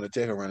place that's going to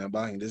take a running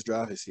back in this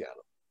draft, it's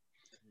Seattle.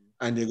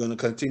 And they're going to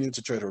continue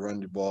to try to run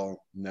the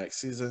ball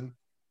next season.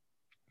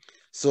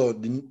 So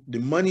the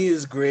money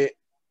is great.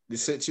 The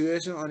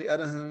situation, on the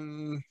other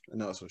hand, I'm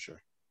not so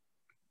sure.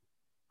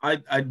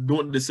 I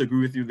don't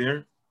disagree with you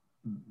there.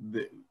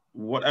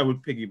 What I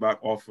would piggyback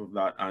off of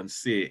that and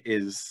say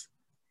is,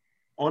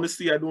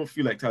 honestly, I don't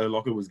feel like Tyler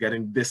Lockett was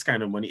getting this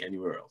kind of money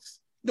anywhere else.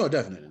 No,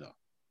 definitely not.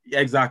 Yeah,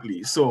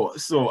 exactly. So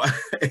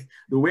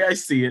the way I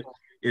see it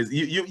is,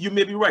 you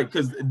may be right,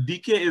 because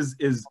DK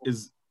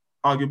is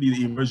arguably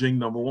the emerging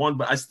number one,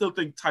 but I still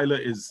think Tyler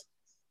is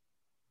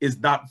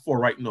that for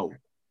right now.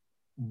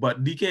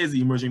 But DK is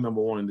the emerging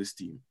number one in this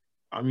team.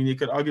 I mean, you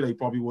could argue that he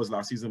probably was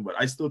last season, but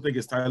I still think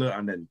it's Tyler,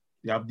 and then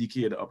you have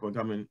DK, the up and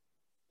coming.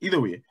 Either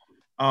way,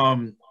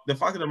 the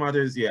fact of the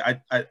matter is, yeah,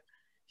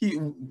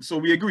 so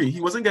we agree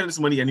he wasn't getting this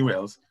money anywhere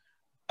else.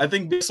 I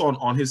think based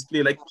on his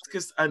play, like,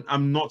 because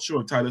I'm not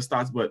sure if Tyler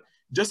starts, but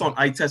just on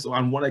eye test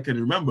and what I can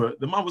remember,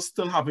 the man was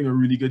still having a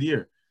really good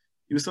year.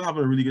 He was still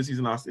having a really good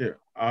season last year.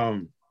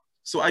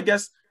 So I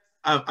guess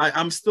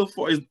I'm still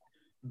for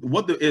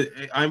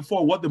I'm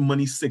for what the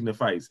money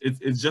signifies.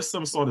 It's just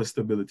some sort of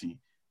stability,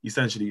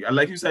 essentially. And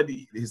like you said,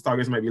 his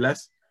targets might be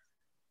less,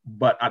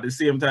 but at the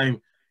same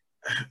time,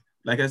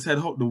 like I said,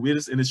 the way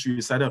this industry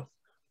is set up,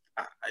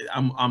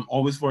 I'm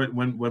always for it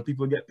when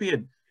people get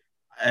paid,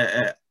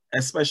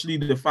 especially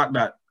the fact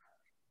that,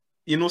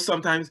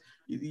 sometimes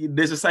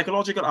there's a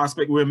psychological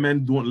aspect where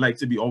men don't like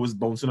to be always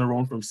bouncing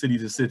around from city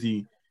to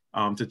city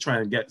to try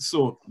and get.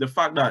 So the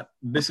fact that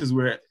this is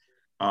where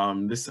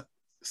this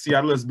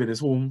Seattle has been his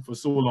home for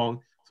so long,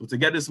 so to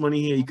get this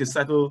money here, he could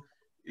settle,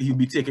 he'll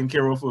be taken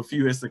care of for a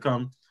few years to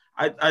come.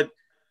 I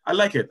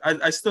like it.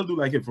 I still do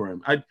like it for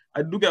him.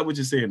 I do get what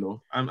you're saying,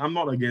 though. I'm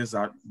not against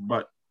that,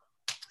 but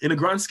in the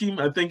grand scheme,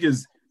 I think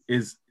is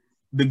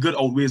the good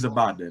outweighs the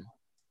bad then.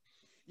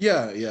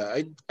 Yeah,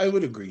 I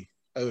would agree.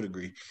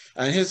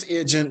 And his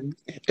agent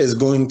is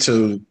going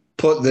to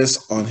put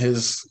this on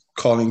his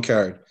calling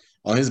card,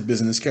 on his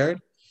business card,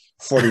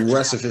 for the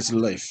rest of his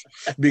life.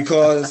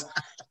 Because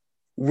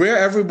where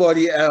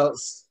everybody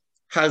else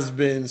has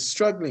been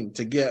struggling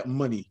to get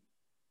money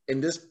in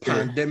this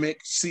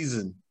pandemic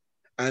season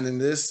and in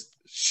this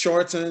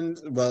shortened,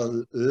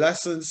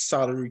 lessened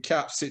salary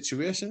cap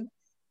situation,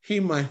 he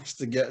managed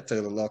to get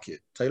Tyler Lockett.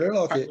 Tyler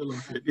Lockett.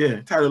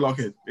 Yeah.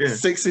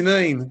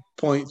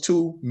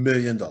 $69.2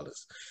 million.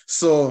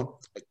 So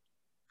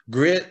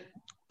great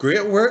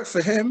work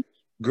for him.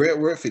 Great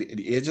work for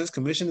the agents.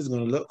 Commission is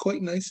going to look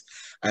quite nice.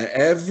 And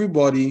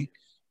everybody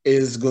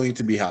is going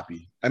to be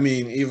happy. I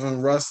mean,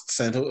 even Russ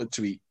sent out a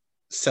tweet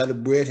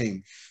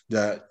celebrating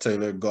that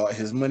Taylor got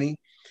his money.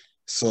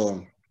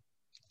 So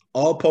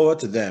all power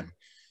to them.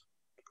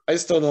 I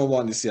still don't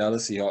want the Seattle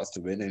Seahawks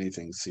to win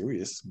anything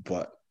serious,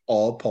 but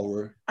all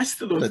power. I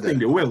still don't think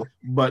they will,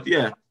 but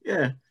yeah.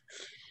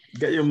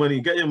 Get your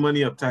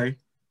money up, Ty.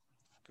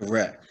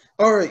 Correct.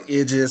 All right,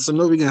 AJ. So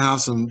now we can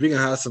have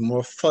some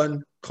more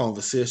fun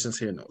conversations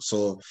here now.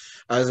 So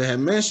as I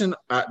had mentioned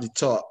at the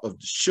top of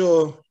the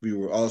show, we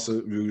were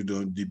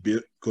doing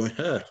debut.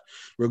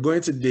 We're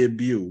going to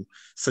debut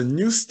some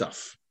new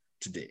stuff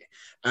today.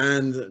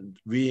 And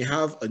we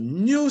have a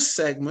new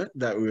segment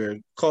that we're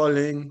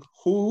calling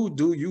Who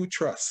Do You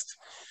Trust?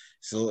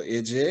 So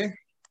AJ,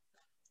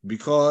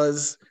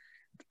 because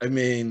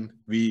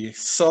we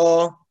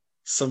saw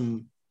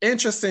some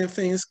interesting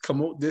things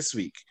come out this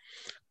week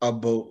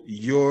about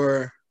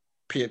your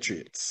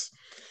Patriots.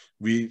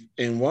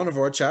 In one of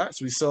our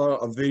chats, we saw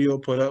a video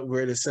put up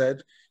where they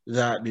said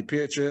that the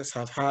Patriots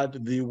have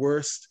had the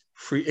worst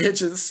free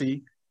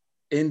agency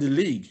in the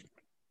league.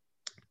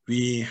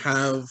 We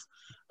have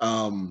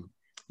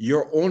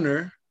your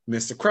owner,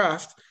 Mr.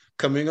 Kraft,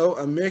 coming out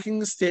and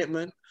making a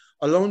statement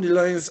along the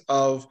lines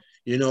of,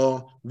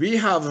 we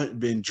haven't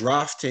been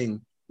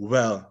drafting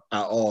well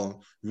at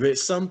all, which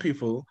some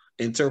people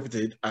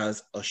interpreted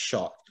as a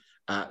shot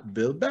at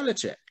Bill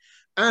Belichick.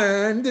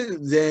 And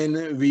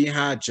then we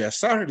had Jeff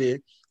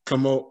Saturday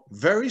come out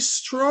very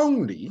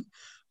strongly.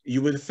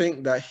 You would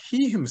think that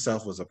he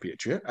himself was a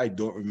Patriot. I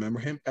don't remember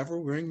him ever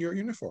wearing your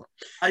uniform.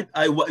 I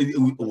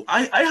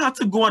had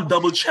to go and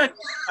double check.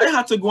 I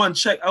had to go and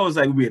check. I was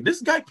like, wait,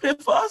 this guy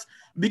paid for us?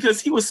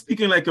 Because he was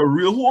speaking like a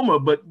real homer.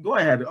 But go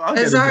ahead.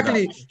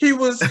 Exactly.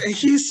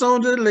 He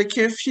sounded like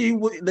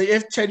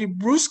if Teddy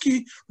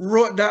Bruschi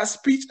wrote that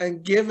speech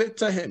and gave it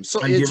to him.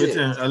 So give it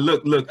to him.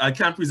 Look, I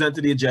can't present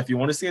today, Jeff. You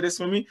want to say this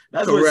for me?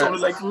 That's Correct. What it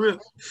sounded like for real.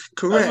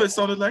 Correct. That's what it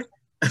sounded like.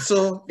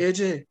 So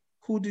AJ,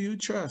 who do you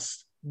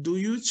trust? Do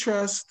you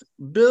trust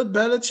Bill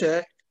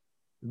Belichick,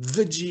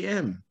 the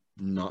GM,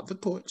 not the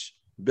coach?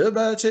 Bill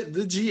Belichick,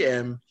 the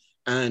GM,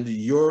 and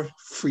your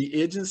free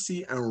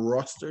agency and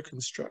roster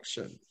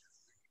construction.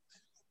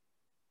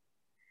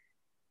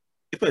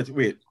 Repeat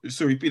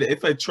it.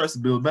 If I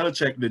trust Bill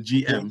Belichick, the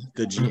GM.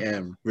 The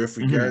GM, with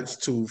regards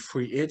to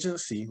free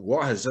agency,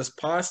 what has just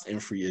passed in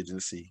free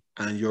agency,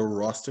 and your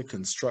roster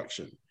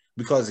construction.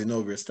 Because,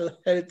 we're still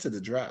headed to the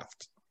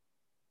draft.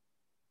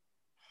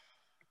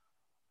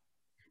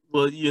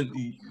 Well, you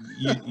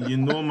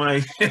know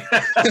my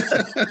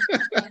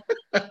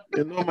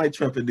you know my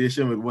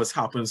trepidation with what's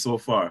happened so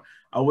far.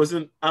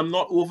 I'm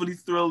not overly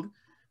thrilled.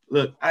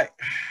 Look,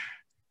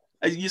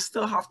 you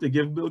still have to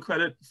give Bill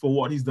credit for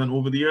what he's done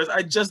over the years.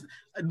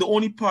 The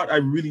only part I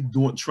really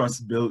don't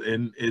trust Bill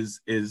in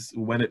is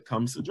when it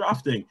comes to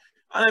drafting.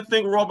 And I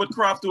think Robert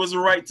Kraft was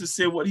right to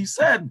say what he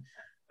said.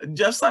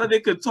 Jeff Saturday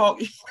could talk.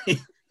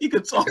 He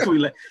could talk to me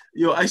like,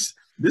 yo,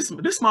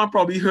 this man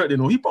probably hurt,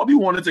 He probably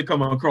wanted to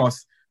come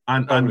across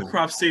and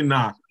Kraft say,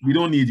 nah, we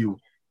don't need you.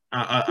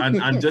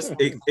 And just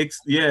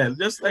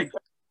just like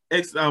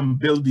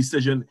Bill's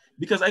decision,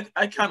 because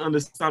I can't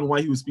understand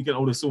why he was speaking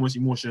out of so much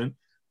emotion.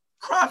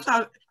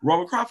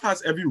 Robert Kraft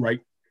has every right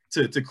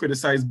to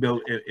criticize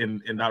Bill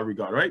in that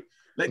regard, right?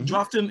 Like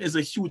drafting is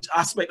a huge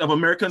aspect of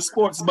American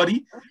sports,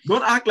 buddy.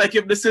 Don't act like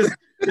if this is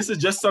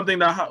just something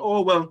that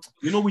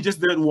we just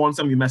did it once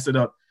and we messed it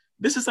up.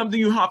 This is something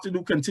you have to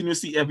do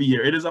continuously every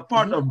year. It is a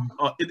part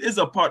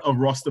of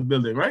roster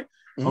building, right?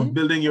 Of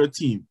building your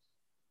team.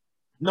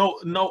 Now,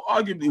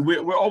 arguably,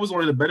 we're always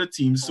one of the better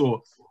teams,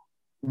 so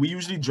we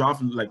usually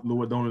draft like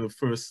lower down in the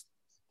first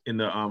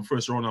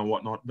round and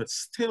whatnot. But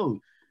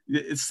still,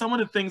 it's some of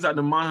the things that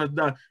the man has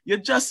done. You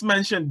just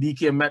mentioned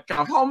DK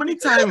Metcalf. How many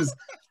times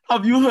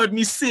have you heard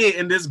me say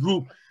in this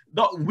group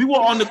that we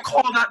were on the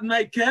call that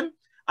night, Ken?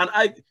 And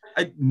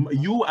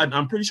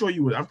I'm pretty sure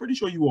you were. I'm pretty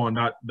sure you were on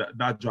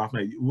that draft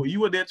night. You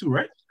were there too,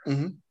 right?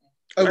 Mm-hmm.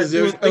 I was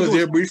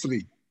there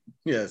briefly.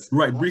 Yes.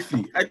 Right,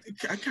 briefly. I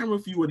can't remember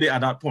if you were there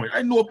at that point.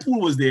 I know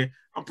Poole was there.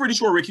 I'm pretty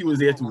sure Ricky was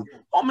there too.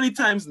 How many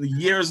times in the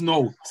years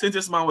now since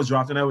this man was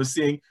drafted, I was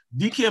saying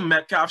DK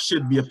Metcalf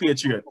should be a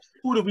Patriot.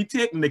 Who did we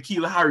take?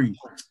 N'Keal Harry.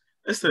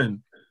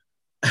 Listen,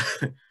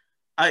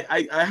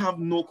 I have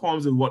no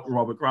qualms with what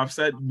Robert Kraft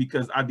said,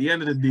 because at the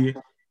end of the day,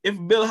 if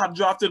Bill had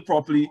drafted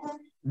properly,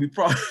 we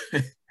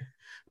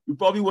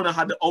probably wouldn't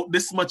have had out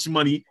this much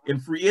money in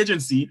free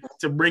agency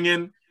to bring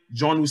in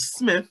Jonnu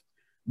Smith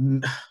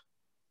and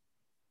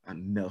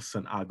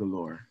Nelson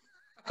Aguilar.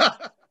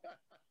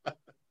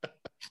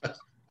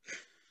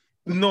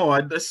 No,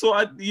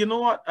 you know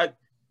what?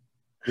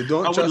 You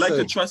don't. I would like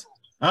to trust.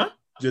 Huh?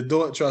 You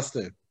don't trust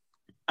him.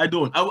 I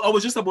don't. I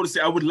was just about to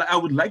say I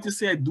would like to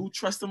say I do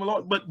trust him a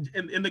lot, but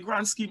in the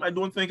grand scheme, I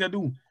don't think I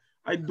do.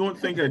 I don't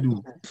think I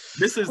do.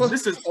 This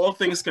is all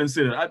things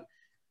considered.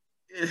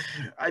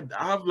 I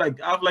have like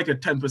a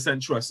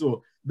 10% trust.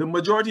 So the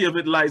majority of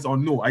it lies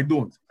on no. I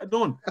don't.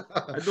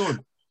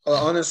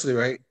 Honestly,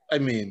 right? I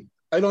mean,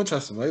 I don't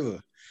trust him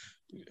either.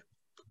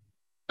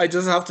 I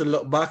just have to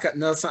look back at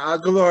Nelson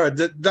Aguilar.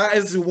 That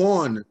is the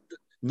one.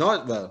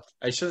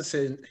 I shouldn't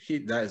say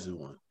that is the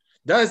one.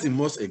 That is the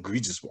most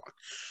egregious one.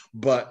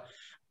 But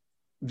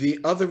the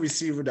other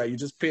receiver that you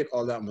just paid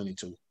all that money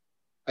to,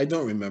 I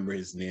don't remember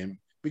his name,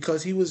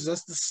 because he was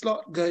just the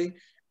slot guy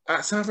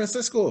at San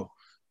Francisco.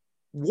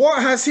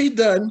 What has he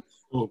done?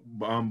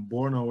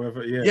 Bourne or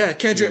whatever. Yeah,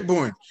 Kendrick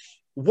Bourne.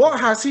 What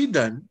has he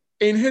done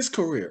in his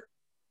career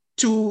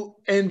to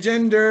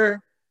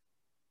engender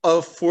a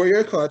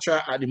 4-year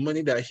contract at the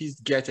money that he's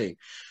getting?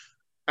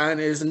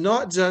 And it's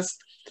not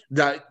just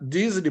that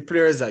these are the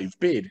players that you've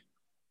paid.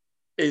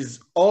 Is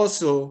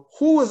also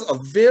who was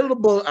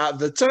available at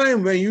the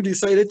time when you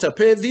decided to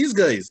pay these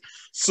guys.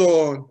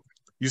 So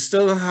you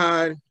still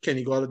had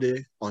Kenny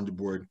Golladay on the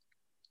board.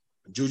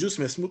 Juju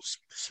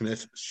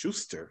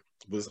Smith-Schuster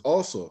was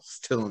also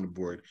still on the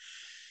board.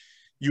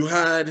 You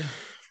had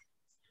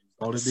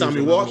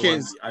Sammy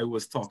Watkins. I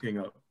was talking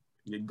up.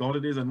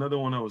 Golladay is another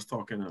one I was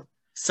talking up.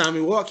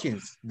 Sammy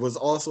Watkins was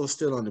also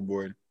still on the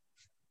board.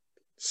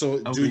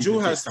 So Juju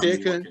has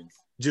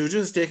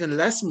taken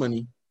less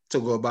money to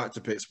go back to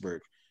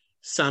Pittsburgh.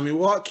 Sammy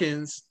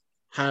Watkins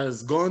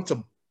has gone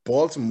to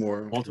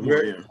Baltimore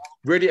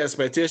where the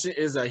expectation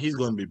is that he's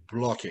going to be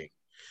blocking.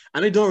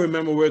 And I don't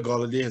remember where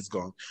Golladay has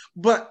gone.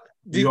 But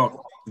New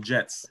York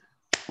Jets.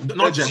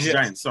 Not Jets,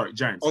 Giants. Sorry,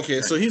 Giants. Okay,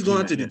 Giants. So he's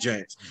going to the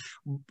Giants.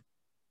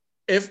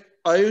 If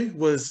I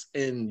was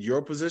in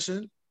your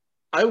position,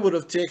 I would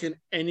have taken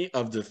any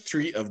of the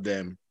three of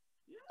them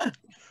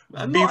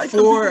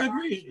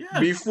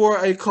before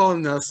I call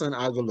Nelson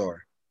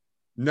Aguilar.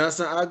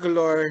 Nelson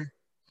Aguilar,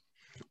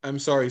 I'm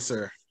sorry,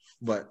 sir,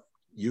 but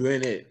you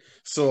ain't it.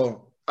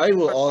 So I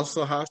will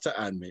also have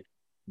to admit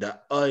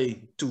that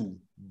I, too,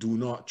 do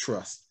not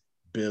trust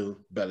Bill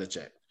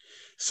Belichick.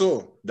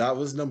 So that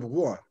was number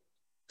one.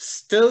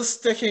 Still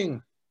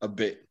sticking a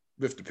bit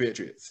with the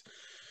Patriots.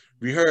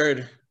 We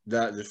heard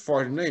that the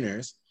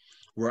 49ers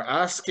were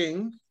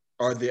asking,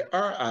 or they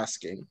are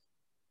asking,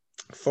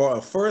 for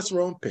a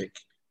first-round pick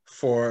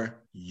for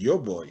your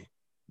boy,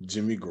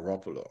 Jimmy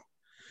Garoppolo.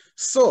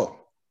 So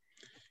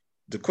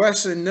the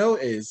question now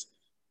is,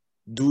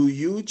 do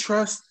you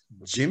trust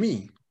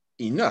Jimmy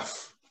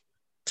enough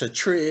to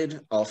trade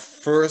a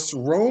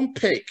first-round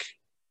pick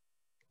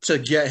to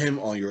get him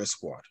on your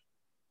squad?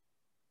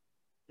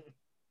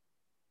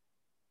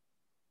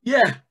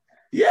 Yeah.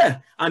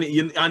 And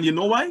you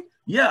know why?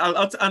 Yeah,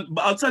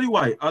 I'll tell you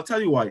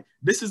why.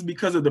 This is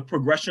because of the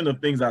progression of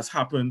things that's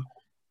happened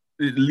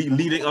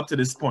leading up to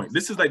this point.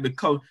 This is like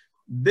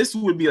this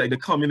would be like the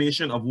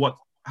culmination of what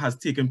has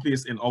taken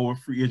place in our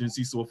free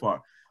agency so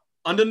far.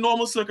 Under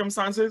normal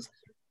circumstances,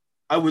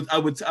 I would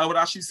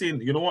actually say,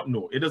 you know what?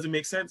 No, it doesn't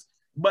make sense.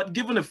 But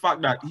given the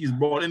fact that he's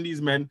brought in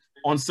these men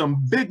on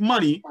some big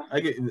money,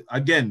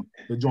 again,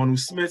 the Jonnu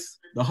Smiths,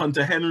 the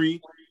Hunter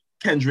Henry,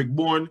 Kendrick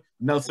Bourne,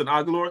 Nelson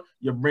Aguilar,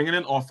 you're bringing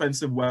in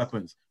offensive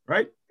weapons,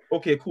 right?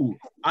 Okay, cool.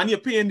 And you're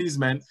paying these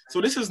men.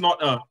 So this is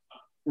not a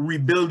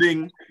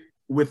rebuilding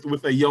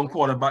with a young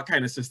quarterback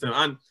kind of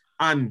system.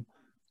 And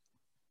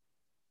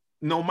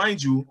now,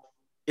 mind you,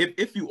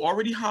 if you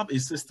already have a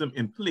system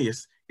in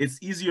place, it's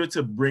easier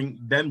to bring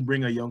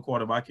a young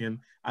quarterback in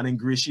and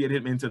ingratiate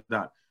him into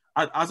that.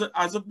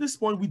 As of this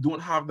point, we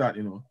don't have that,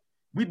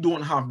 We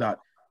don't have that.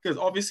 Because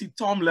obviously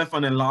Tom left,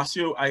 and then last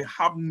year, I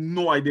have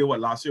no idea what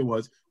last year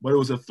was, but it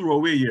was a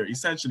throwaway year,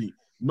 essentially.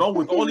 Now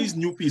with all these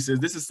new pieces,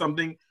 this is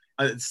something,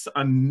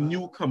 a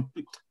new,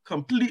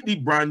 completely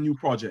brand new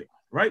project,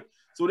 right?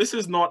 So this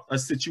is not a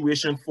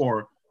situation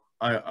for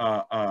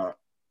a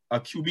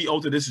QB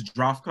out of this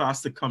draft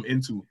class to come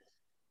into.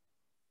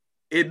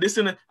 There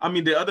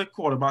are other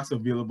quarterbacks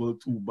available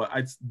too, but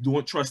I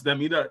don't trust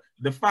them either.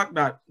 The fact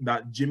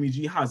that Jimmy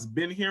G has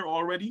been here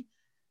already,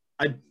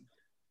 I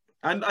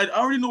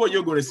already know what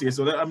you're going to say,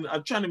 so that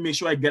I'm trying to make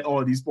sure I get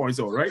all of these points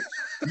out, right?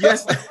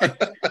 Yes,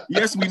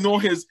 yes, we know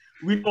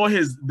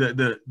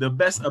the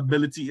best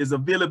ability is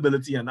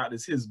availability, and that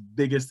is his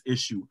biggest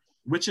issue,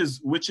 which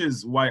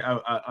is why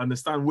I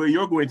understand where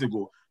you're going to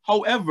go.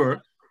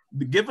 However,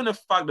 given the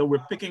fact that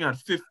we're picking at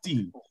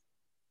 15,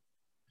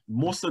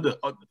 most of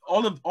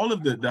all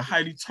of the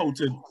highly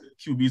touted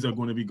QBs are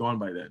going to be gone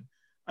by then.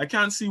 I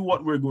can't see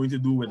what we're going to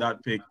do with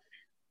that pick.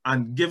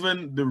 And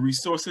given the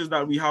resources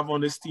that we have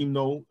on this team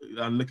now,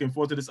 and looking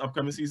forward to this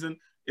upcoming season,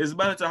 it's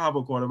better to have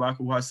a quarterback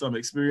who has some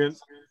experience.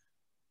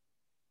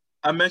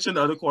 I mentioned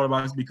the other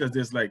quarterbacks because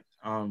there's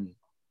and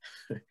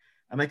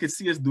I could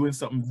see us doing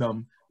something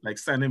dumb, like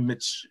signing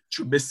Mitch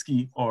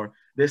Trubisky, or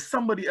there's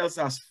somebody else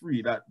that's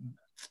free that,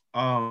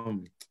 oh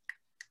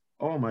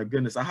my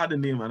goodness, I had a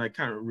name and I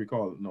can't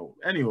recall. No,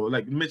 anyway,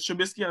 like Mitch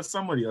Trubisky and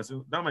somebody else,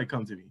 that might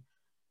come to me.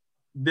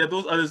 There are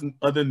those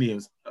other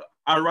names.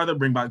 I'd rather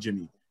bring back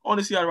Jimmy.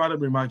 Honestly, I'd rather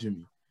bring back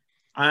Jimmy.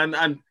 And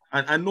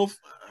I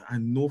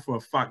know for a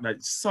fact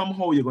that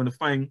somehow you're going to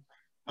find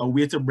a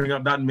way to bring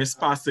up that missed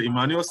pass to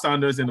Emmanuel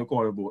Sanders in the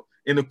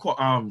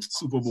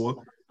Super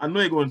Bowl. I know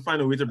you're going to find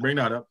a way to bring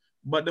that up.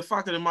 But the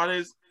fact of the matter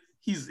is,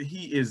 he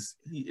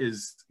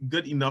is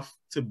good enough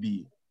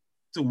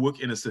to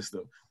work in a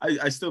system.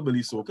 I still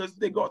believe so, because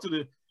they got to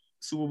the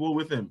Super Bowl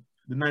with him,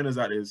 the Niners,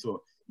 that is.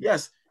 So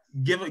yes,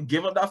 give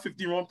up that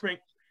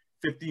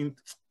 15th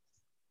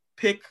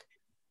pick.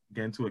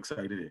 Getting too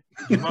excited here.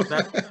 Give up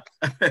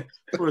that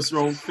first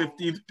round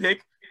 15th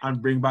pick and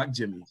bring back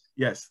Jimmy.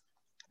 Yes.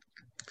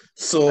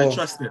 So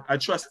I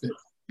trust it.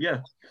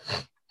 Yeah.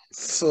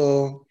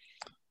 So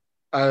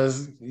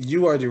as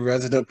you are the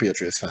resident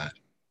Patriots fan,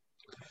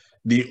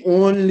 the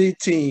only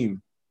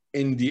team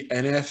in the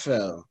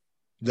NFL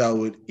that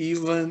would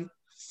even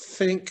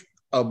think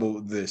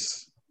about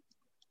this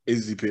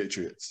is the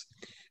Patriots.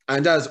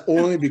 And that's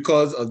only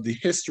because of the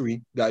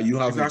history that you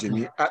have with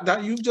Jimmy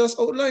that you've just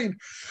outlined.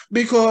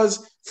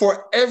 Because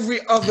for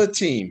every other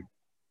team,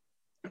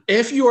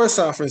 if you are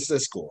San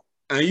Francisco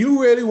and you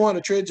really want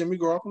to trade Jimmy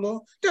Garoppolo,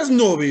 there's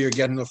no way you're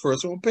getting a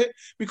first-round pick,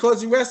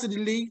 because the rest of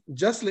the league,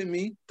 just like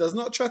me, does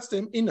not trust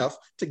him enough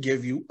to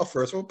give you a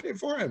first-round pick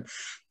for him.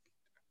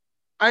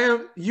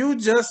 You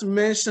just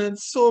mentioned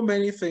so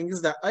many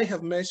things that I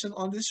have mentioned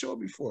on this show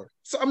before.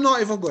 So I'm not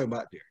even going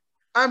back there.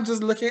 I'm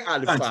just looking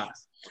at the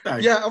facts.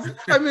 Yeah,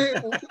 I mean,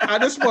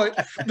 at this point,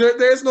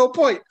 there's no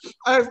point.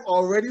 I've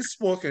already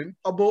spoken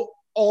about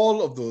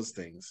all of those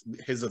things.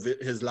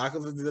 His lack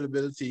of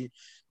availability,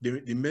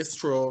 the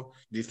missed throw,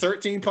 the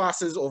 13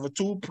 passes over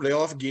 2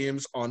 playoff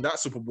games on that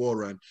Super Bowl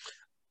run.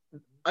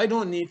 I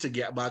don't need to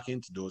get back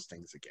into those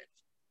things again.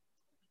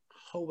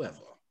 However,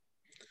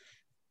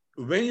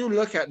 when you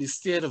look at the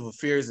state of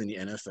affairs in the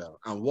NFL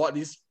and what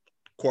these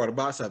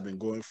quarterbacks have been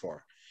going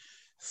for,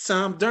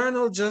 Sam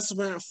Darnold just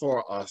went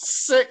for a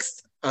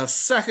 6th, a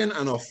 2nd,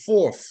 and a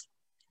 4th.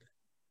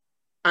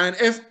 And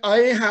if I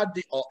had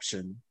the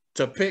option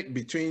to pick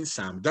between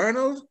Sam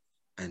Darnold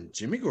and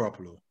Jimmy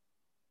Garoppolo,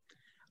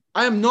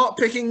 I am not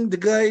picking the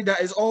guy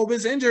that is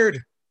always injured.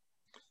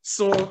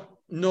 So,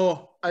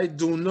 no, I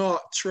do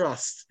not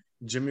trust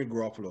Jimmy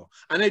Garoppolo.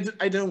 And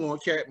I don't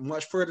want to carry it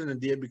much further than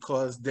that,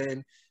 because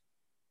then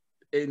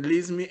it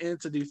leads me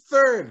into the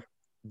third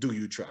do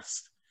you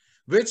trust,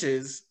 which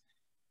is,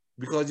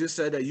 because you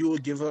said that you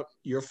would give up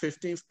your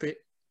 15th pick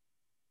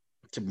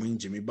to bring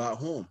Jimmy back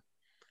home.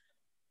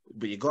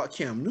 But you got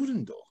Cam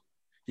Newton, though.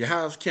 You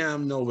have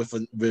Cam now with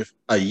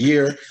a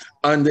year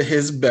under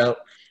his belt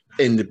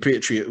in the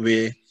Patriot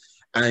way,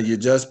 and you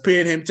just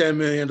paid him $10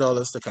 million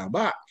to come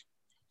back.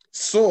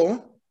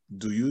 So,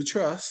 do you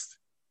trust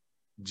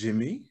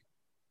Jimmy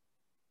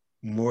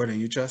more than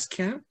you trust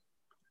Cam?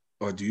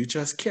 Or do you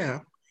trust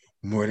Cam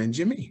more than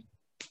Jimmy?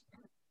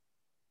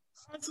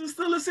 It's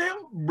still the same.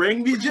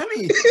 Bring me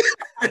Jimmy.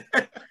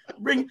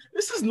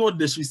 This is no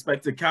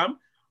disrespect to Cam.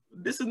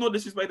 this is no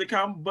disrespect to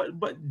Cam,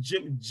 but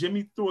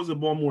Jimmy throws the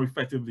ball more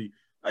effectively.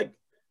 Like,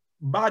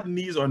 bad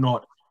knees or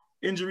not,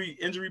 injury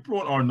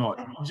prone or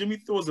not, Jimmy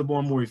throws the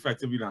ball more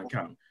effectively than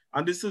Cam.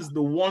 And this is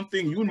the one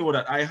thing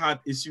that I had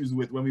issues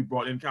with when we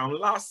brought in Cam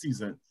last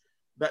season.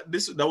 That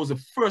was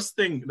the first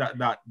thing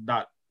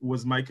that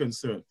was my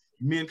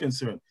main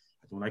concern.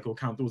 I don't like how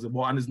Cam throws the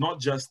ball, and it's not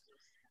just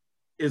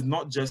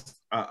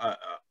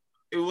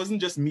it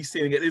wasn't just me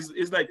saying it.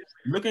 It's like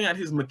looking at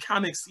his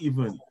mechanics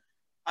even.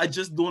 I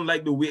just don't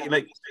like the way,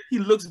 like, he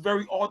looks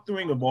very odd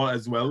throwing the ball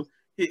as well.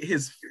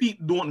 His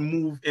feet don't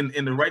move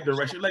in the right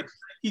direction. Like,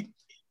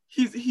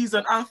 he's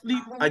an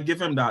athlete. I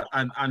give him that,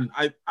 and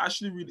I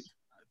actually really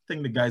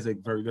think the guy's a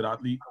very good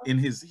athlete. In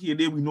his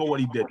heyday, we know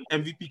what he did,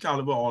 MVP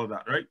caliber, all of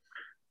that, right?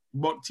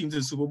 Brought teams to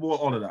the Super Bowl,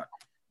 all of that.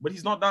 But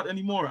he's not that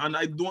anymore, and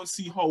I don't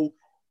see how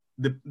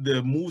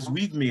the moves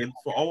we've made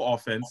for our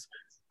offense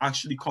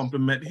actually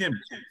complement him.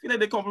 I feel like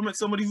they complement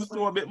somebody who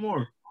throw a bit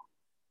more.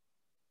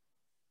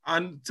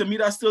 And to me,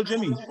 that's still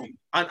Jimmy.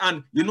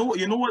 And you know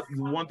what?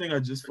 One thing I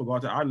just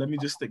forgot to add. Let me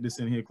just stick this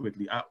in here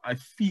quickly. I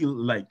feel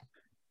like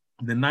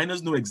the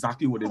Niners know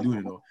exactly what they're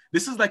doing.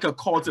 This is like a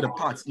call to the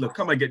Pats. Look,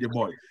 come and get your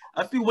boy.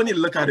 I feel when you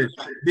look at it,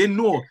 they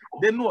know.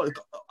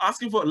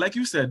 Asking for, like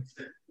you said,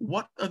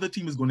 what other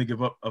team is going to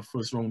give up a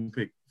first-round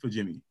pick for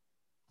Jimmy?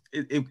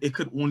 It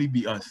could only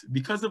be us.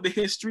 Because of the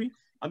history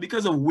and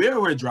because of where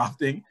we're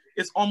drafting,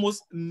 it's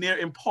almost near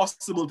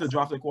impossible to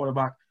draft a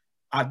quarterback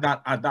at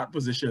that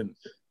position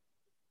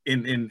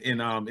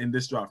in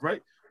this draft,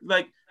 right?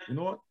 Like, you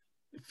know what?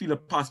 I feel a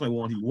pass my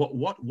want.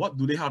 What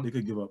do they have they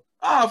could give up?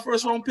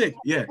 First round pick.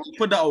 Yeah,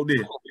 put that out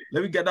there.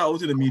 Let me get that out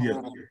to the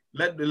media.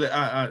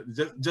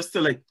 Just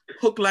to like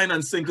hook, line,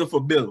 and sinker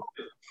for Bill.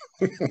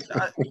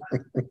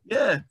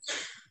 Yeah.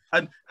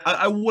 And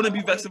I wouldn't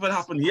be vexed if it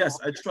happened. Yes,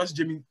 I trust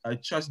Jimmy. I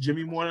trust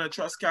Jimmy more than I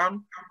trust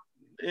Cam.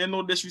 Ain't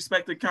no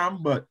disrespect to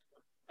Cam, but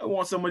I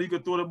want somebody who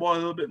could throw the ball a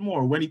little bit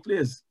more when he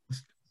plays.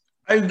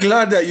 I'm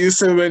glad that you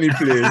said when he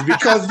plays,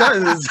 because that's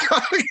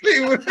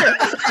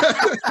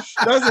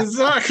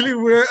exactly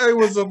where I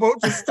was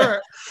about to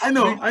start. I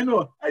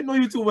know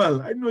you too well.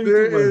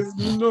 There is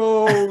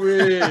no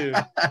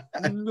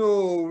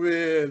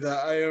way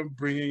that I am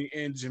bringing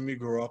in Jimmy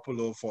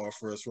Garoppolo for a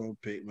first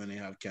round pick when they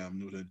have Cam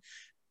Newton.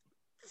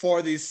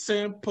 For the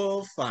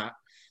simple fact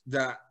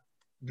that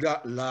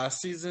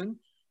last season,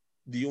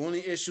 the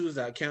only issues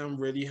that Cam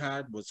really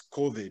had was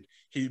COVID.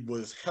 He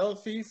was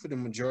healthy for the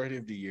majority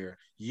of the year.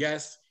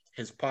 Yes,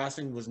 his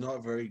passing was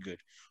not very good,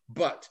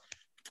 but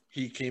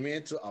he came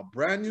into a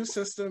brand new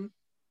system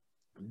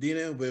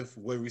dealing with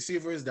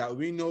receivers that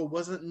we know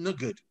wasn't no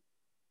good.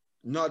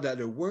 Not that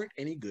they weren't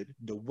any good,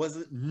 they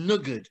wasn't no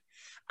good.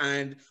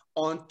 And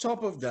on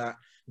top of that,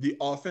 the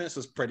offense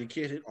was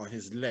predicated on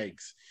his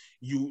legs.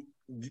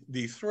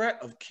 The threat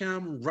of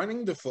Cam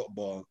running the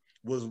football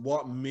was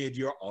what made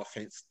your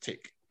offense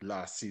tick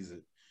last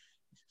season.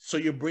 So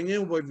you bring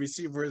in wide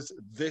receivers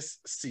this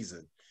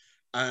season.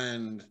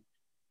 And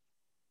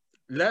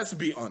let's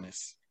be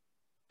honest.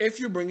 If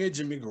you bring in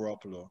Jimmy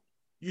Garoppolo,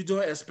 you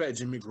don't expect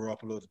Jimmy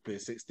Garoppolo to play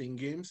 16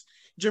 games.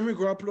 Jimmy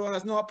Garoppolo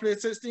has not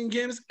played 16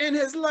 games in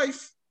his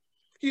life.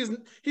 He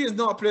has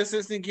not played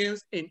 16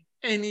 games in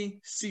any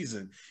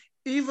season.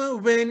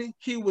 Even when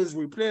he was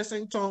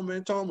replacing Tom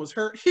when Tom was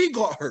hurt, he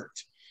got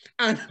hurt.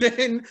 And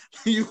then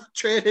you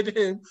traded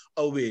him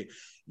away.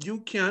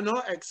 You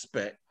cannot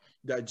expect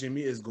that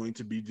Jimmy is going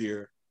to be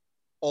there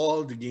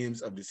all the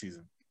games of the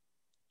season.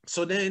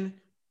 So then,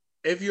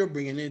 if you're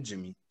bringing in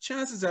Jimmy,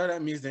 chances are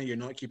that means then you're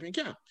not keeping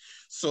Cam.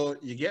 So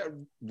you get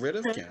rid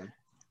of Cam.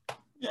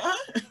 Yeah.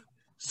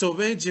 So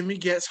when Jimmy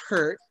gets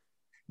hurt,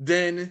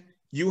 then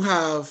you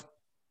have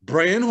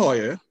Brian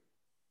Hoyer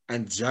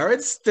and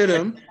Jared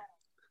Stidham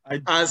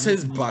as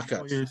his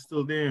backups. Hoyer's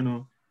still there, you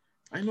know.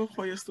 I know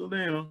Hoyer's still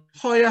there, you know.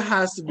 Hoyer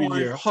has to be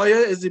there. Hoyer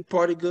is the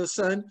prodigal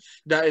son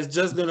that is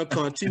just going to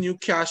continue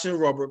cashing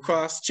Robert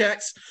Kraft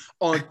checks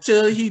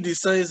until he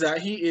decides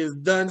that he is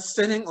done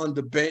sitting on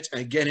the bench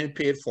and getting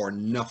paid for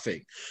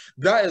nothing.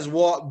 That is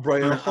what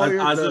Brian Hoyer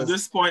does. As of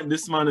this point,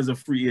 this man is a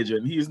free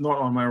agent. He is not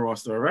on my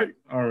roster, right?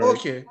 All right.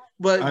 Okay,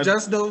 but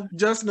just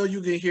know you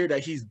can hear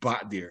that he's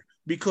back there,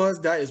 because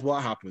that is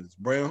what happens.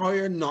 Brian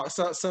Hoyer knocks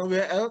out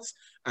somewhere else,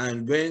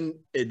 and when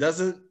it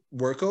doesn't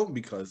work out,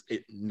 because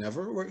it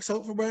never works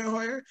out for Brian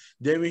Hoyer,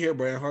 then we hear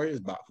Brian Hoyer is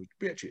back with the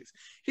Patriots.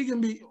 He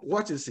can be,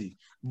 watch and see,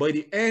 by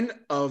the end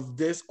of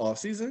this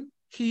offseason,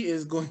 he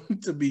is going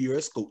to be your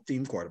scope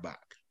team quarterback.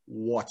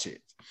 Watch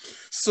it.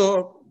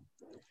 So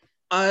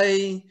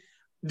there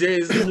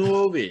is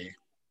no way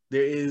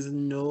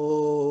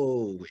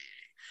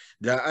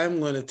that I'm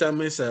going to tell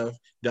myself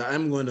that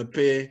I'm going to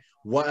pay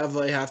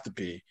whatever I have to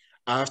pay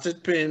after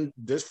paying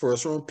this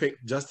first round pick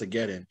just to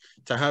get him,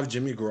 to have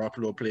Jimmy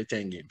Garoppolo play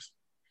 10 games.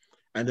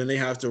 And then they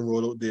have to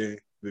roll out there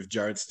with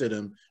Jared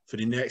Stidham for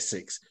the next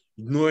 6,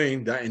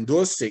 knowing that in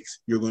those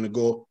 6, you're going to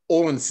go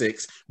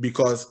 0-6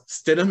 because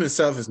Stidham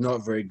himself is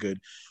not very good.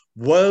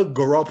 While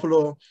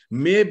Garoppolo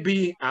may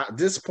be, at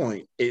this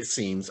point, it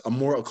seems, a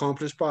more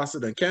accomplished passer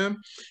than Cam,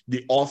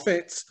 the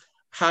offense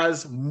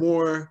has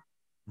more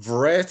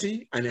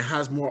variety and it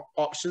has more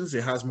options.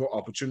 It has more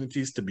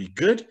opportunities to be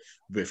good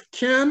with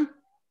Cam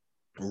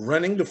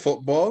running the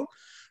football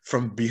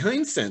from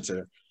behind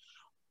center,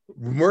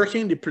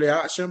 working the play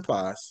action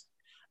pass,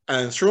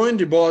 and throwing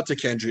the ball to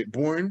Kendrick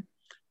Bourne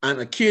and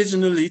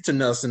occasionally to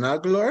Nelson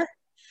Aguilar.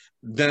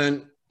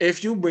 Then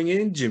if you bring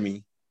in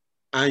Jimmy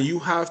and you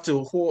have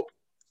to hope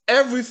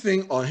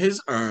everything on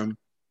his arm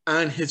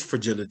and his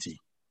fragility.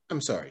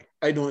 I'm sorry,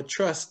 I don't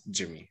trust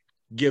Jimmy.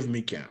 Give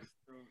me Cam.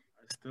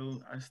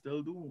 I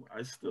still do.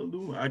 I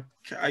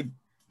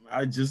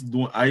just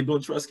don't. I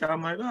don't trust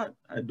Cam like that.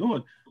 I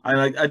don't.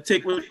 I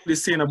take what they're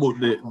saying about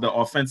the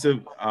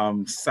offensive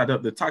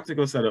setup, the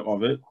tactical setup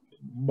of it,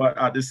 but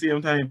at the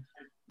same time,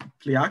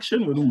 play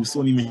action with who?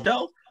 Sonny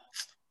Michel.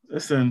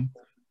 Listen,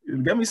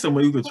 get me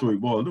somebody who can throw a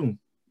ball, do.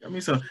 Get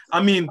me some.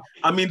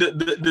 The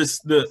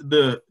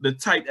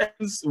tight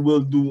ends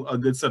will do a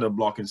good set of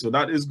blocking, so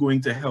that is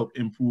going to help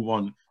improve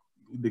on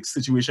the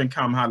situation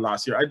Cam had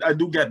last year. I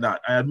do get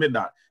that. I admit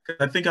that.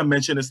 I think I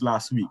mentioned this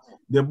last week.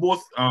 They're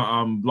both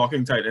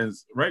blocking tight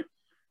ends, right?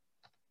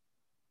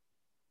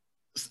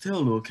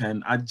 Still, though,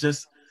 Ken,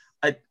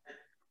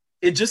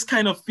 it just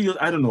kind of feels,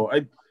 I don't know.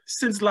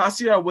 Since last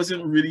year, I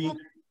wasn't really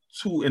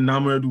too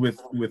enamored with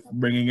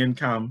bringing in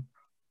Cam.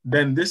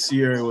 Then this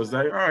year, it was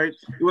like, all right.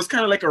 It was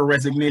kind of like a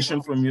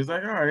resignation from me. It's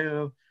like, all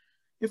right,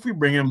 if we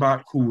bring him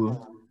back,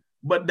 cool.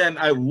 But then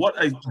what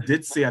I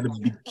did say at the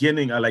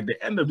beginning, like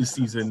the end of the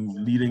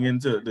season, leading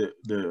into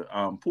the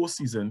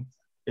postseason,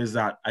 is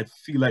that I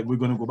feel like we're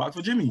going to go back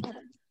for Jimmy.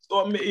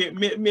 So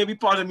maybe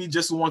part of me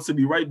just wants to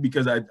be right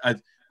because I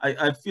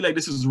feel like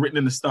this is written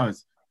in the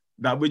stars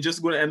that we're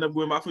just going to end up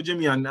going back for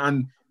Jimmy,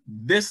 and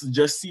this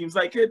just seems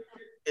like it.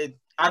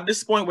 At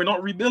this point, we're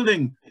not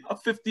rebuilding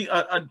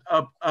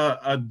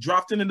a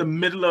drafting in the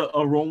middle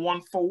of round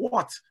one for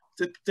what?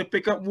 To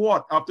pick up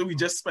what after we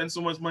just spent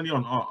so much money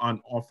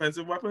on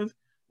offensive weapons.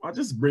 I'll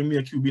just bring me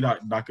a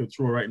QB that could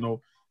throw right now.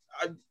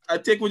 I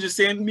take what you're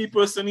saying. Me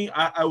personally,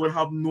 I would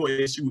have no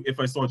issue if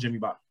I saw Jimmy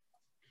back.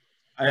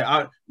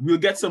 We'll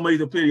get somebody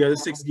to play the other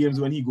 6 games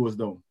when he goes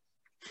down.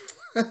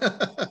 And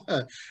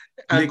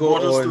Blake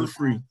Bortles still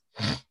free.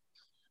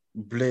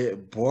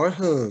 Blake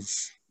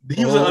Bortles.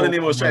 He was the other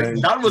name I was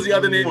trying. That was the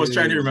other name I was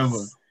trying to remember.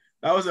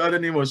 That was the other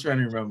name I was trying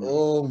to remember.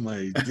 Oh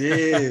my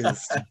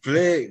days.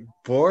 Blake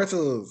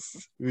Bortles.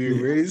 We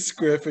really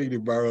scraping the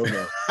barrel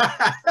now.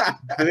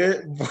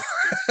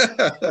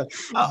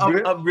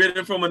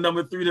 Upgraded from a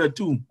number 3 to a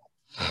 2.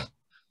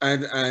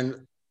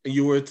 And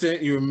you were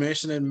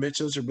mentioning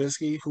Mitchell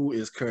Trubisky, who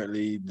is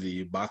currently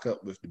the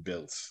backup with the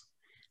Bills.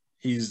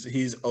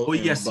 He's out. Oh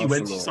yes, Buffalo.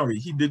 He went. Sorry,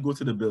 he did go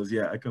to the Bills.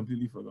 Yeah, I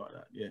completely forgot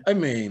that. Yeah, I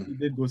mean, he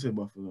did go to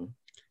Buffalo.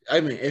 I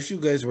mean, if you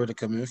guys were to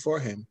come in for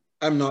him,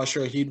 I'm not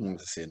sure he'd want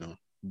to say no.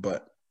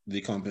 But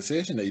the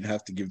compensation that you'd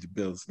have to give the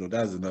Bills, no,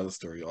 that's another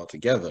story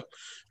altogether.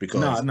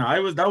 Because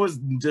that was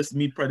just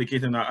me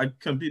predicating that. I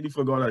completely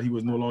forgot that he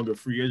was no longer a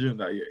free agent.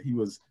 That he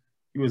was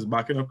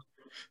backing up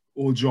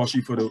old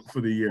Joshy for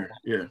the year.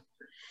 Yeah.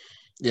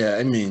 Yeah,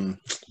 I mean,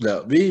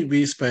 look,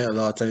 we spent a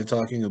lot of time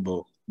talking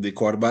about the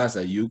quarterbacks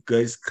that you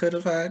guys could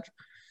have had.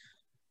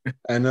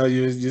 I know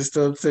you're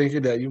still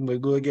thinking that you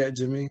might go get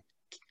Jimmy.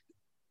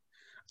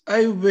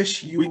 I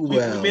wish you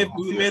well.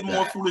 We made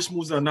more foolish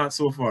moves than that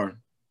so far.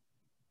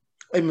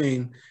 I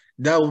mean,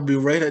 that would be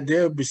right up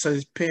there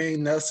besides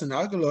paying Nelson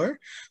Aguilar.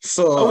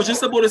 So I was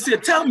just about to say,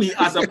 tell me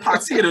as a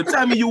potato,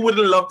 tell me you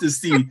wouldn't love to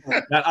see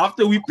that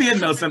after we paid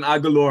Nelson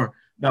Aguilar,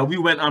 that we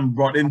went and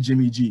brought in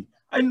Jimmy G.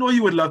 I know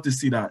you would love to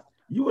see that.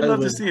 You would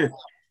love to see it.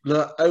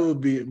 Look, I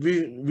would be.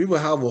 We would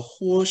have a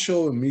whole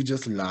show of me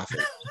just laughing.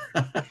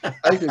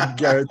 I can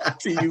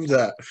guarantee you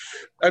that.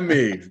 I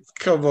mean,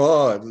 come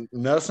on,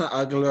 Nelson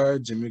Aguilar,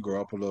 Jimmy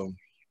Garoppolo.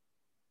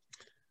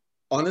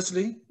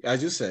 Honestly,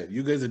 as you said,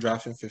 you guys are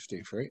drafting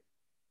 15th, right?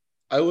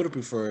 I would have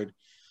preferred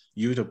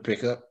you to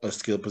pick up a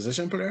skill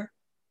position player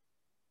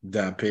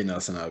than pay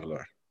Nelson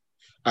Aguilar.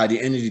 At the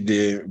end of the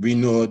day, we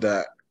know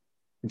that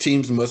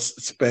teams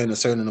must spend a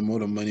certain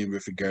amount of money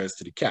with regards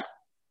to the cap.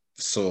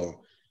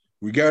 So,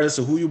 regardless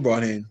of who you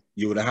brought in,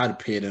 you would have had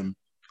to pay them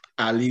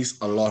at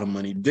least a lot of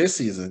money this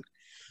season.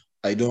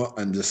 I don't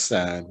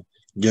understand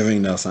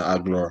giving Nelson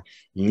Aguilar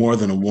more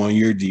than a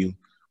 1-year deal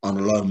on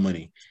a lot of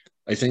money.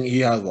 I think he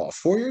has, a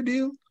 4-year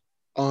deal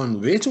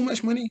on way too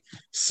much money?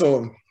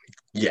 So,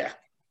 yeah.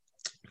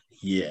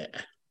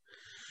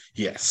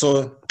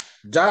 So,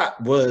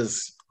 that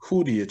was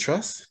Who Do You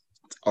Trust?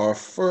 Our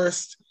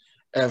first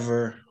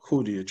ever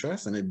Who Do You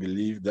Trust? And I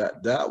believe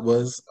that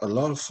was a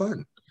lot of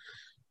fun.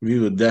 We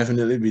will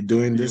definitely be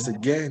doing this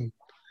again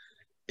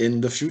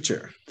in the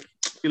future.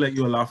 I feel like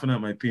you were laughing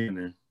at my pain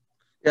there.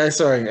 Yeah,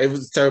 sorry. It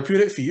was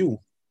therapeutic for you.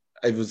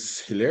 It was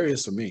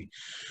hilarious for me.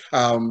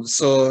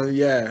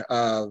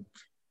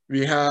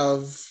 We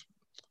have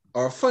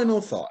our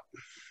final thought.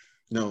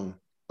 No,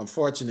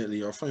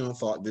 unfortunately, our final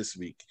thought this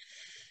week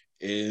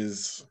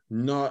is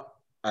not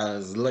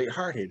as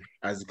lighthearted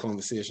as the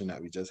conversation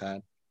that we just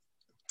had.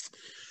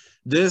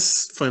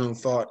 This final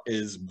thought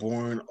is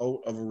born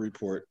out of a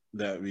report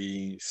that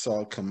we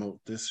saw come out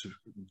this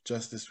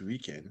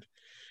weekend.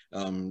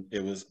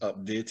 It was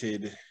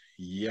updated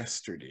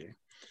yesterday,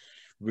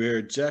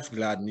 where Jeff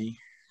Gladney,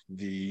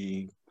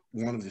 the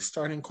one of the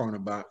starting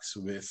cornerbacks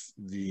with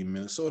the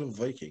Minnesota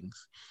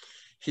Vikings,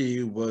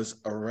 he was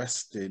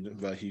arrested.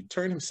 Well, he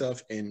turned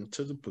himself in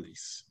to the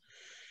police,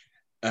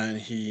 and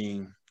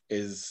he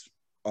is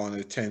on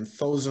a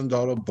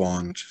 $10,000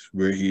 bond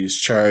where he is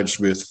charged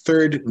with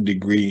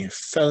third-degree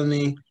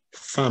felony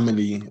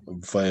family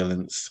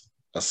violence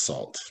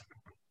assault.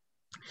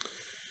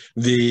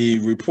 The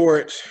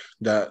report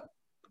that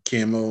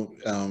came out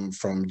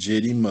from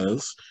JD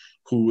Mills,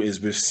 who is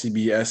with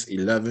CBS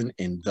 11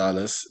 in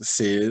Dallas,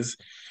 says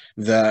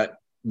that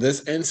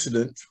this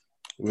incident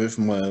with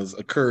Miles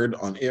occurred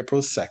on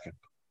April 2nd,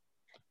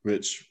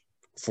 which,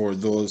 for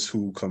those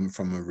who come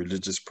from a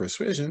religious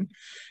persuasion,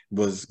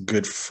 was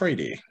Good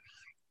Friday.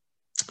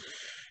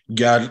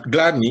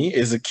 Gladney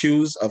is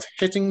accused of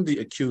hitting the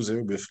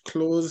accuser with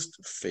closed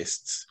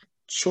fists,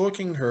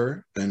 choking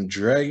her, and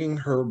dragging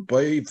her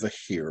by the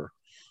hair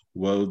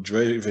while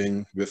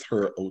driving with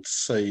her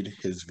outside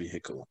his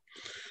vehicle.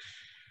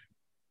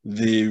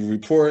 The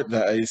report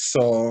that I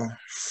saw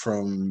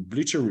from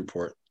Bleacher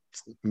Report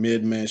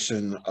made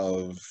mention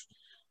of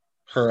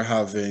her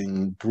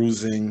having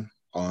bruising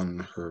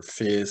on her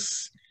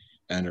face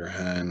and her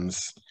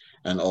hands,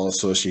 and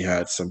also she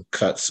had some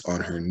cuts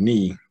on her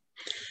knee.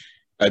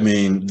 I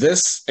mean,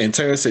 this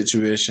entire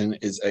situation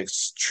is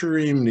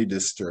extremely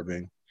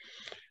disturbing,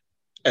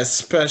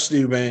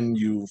 especially when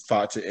you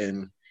factor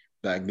in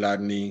that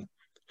Gladney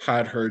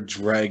had her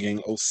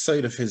dragging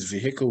outside of his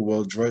vehicle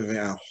while driving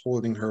and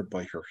holding her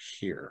by her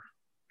hair.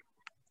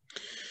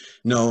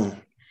 Now,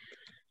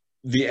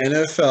 the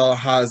NFL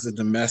has a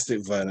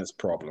domestic violence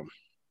problem.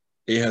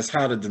 It has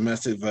had a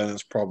domestic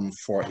violence problem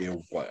for a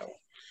while.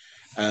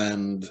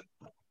 And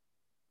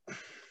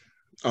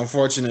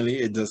unfortunately,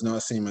 it does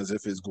not seem as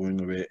if it's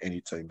going away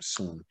anytime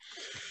soon.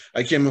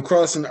 I came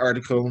across an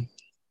article,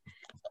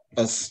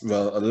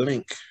 a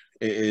link.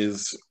 It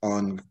is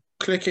on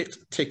Click It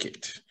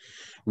Ticket,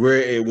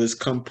 where it was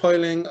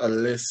compiling a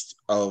list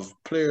of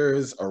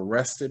players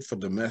arrested for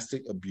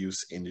domestic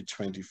abuse in the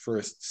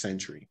 21st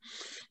century.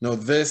 Now,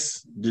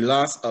 the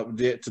last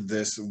update to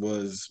this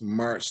was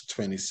March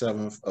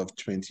 27th of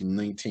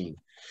 2019.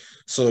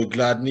 So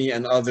Gladney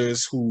and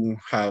others who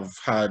have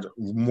had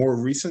more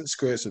recent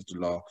skirts of the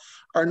law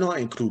are not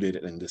included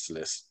in this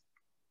list.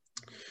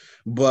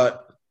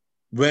 But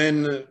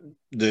when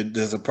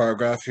there's a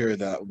paragraph here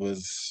that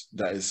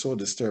is so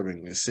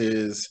disturbing. It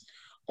says,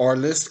 our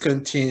list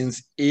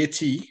contains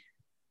 80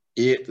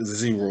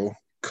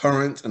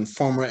 current and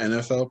former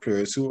NFL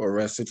players who were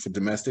arrested for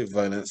domestic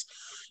violence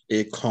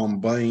a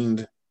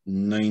combined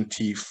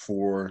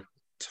 94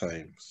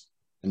 times.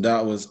 And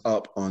that was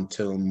up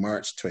until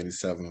March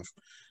 27th,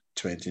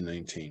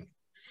 2019.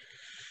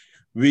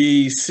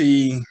 We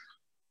see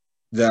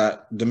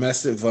that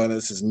domestic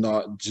violence is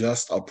not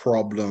just a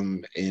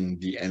problem in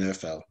the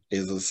NFL,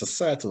 it's a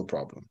societal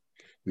problem.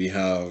 We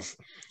have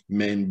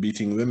men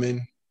beating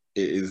women.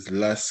 It is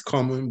less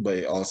common, but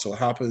it also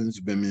happens,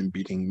 women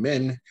beating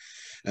men.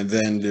 And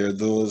then there are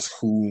those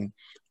who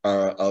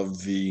are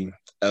of the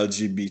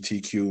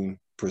LGBTQ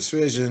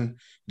persuasion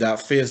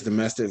that face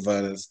domestic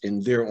violence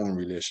in their own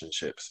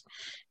relationships.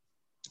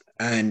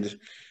 And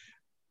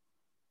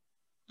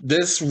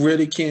this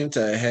really came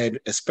to a head,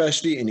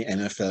 especially in the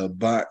NFL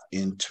back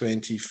in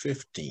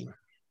 2015,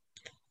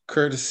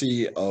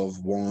 courtesy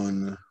of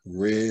one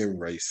Ray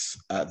Rice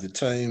at the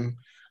time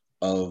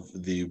of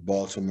the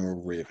Baltimore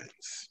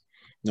Ravens.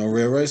 Now,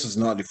 Ray Rice was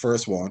not the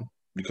first one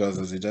because,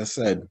 as I just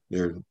said,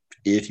 there are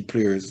 80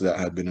 players that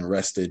had been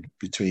arrested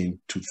between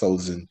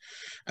 2000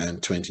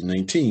 and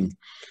 2019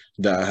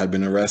 that had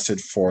been arrested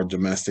for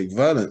domestic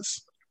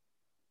violence.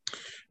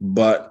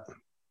 But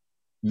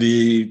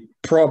the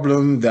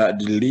problem that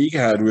the league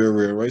had where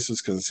Ray Rice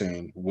was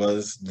concerned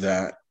was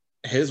that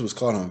his was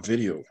caught on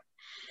video.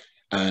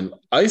 And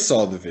I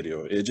saw the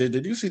video. AJ,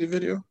 did you see the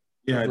video?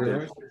 Yeah,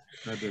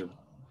 I did.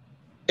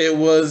 It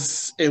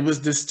was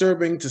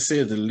disturbing to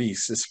say the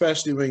least,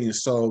 especially when you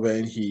saw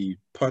when he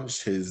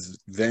punched his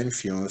then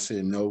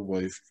fiancée, now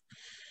wife,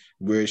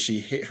 where she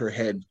hit her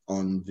head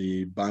on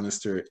the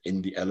banister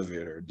in the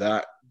elevator.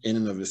 That in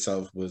and of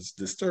itself was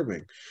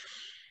disturbing.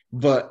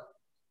 But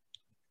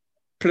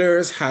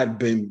players had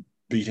been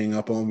beating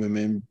up on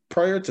women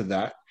prior to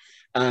that.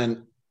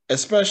 And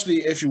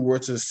especially if you were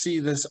to see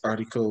this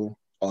article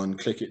on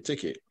Click It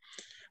Ticket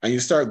and you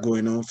start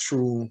going on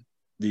through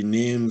the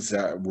names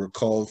that were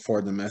called for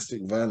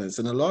domestic violence,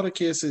 in a lot of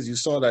cases, you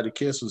saw that the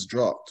case was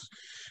dropped.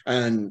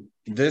 And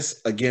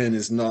this, again,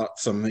 is not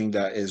something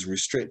that is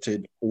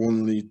restricted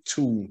only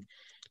to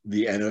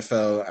the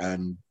NFL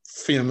and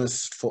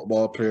famous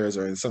football players,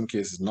 or in some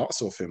cases, not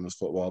so famous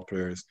football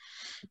players.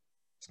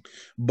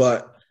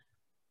 But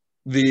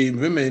the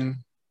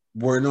women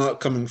were not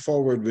coming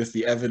forward with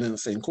the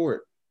evidence in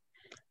court.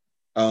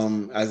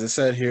 As I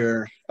said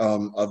here,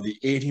 of the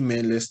 80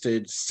 men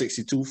listed,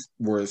 62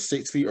 were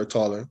 6 feet or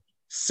taller,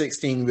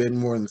 16 weighed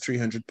more than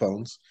 300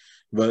 pounds,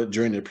 but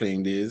during their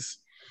playing days.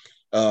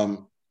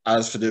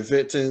 As for the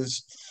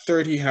victims,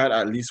 30 had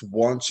at least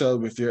one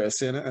child with their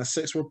assailant, and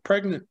 6 were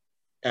pregnant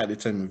at the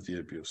time of the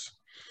abuse.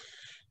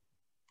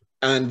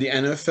 And the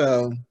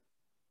NFL,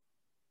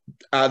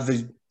 at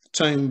the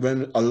time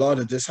when a lot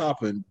of this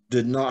happened,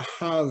 did not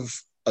have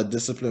a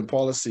discipline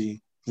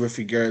policy with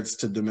regards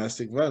to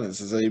domestic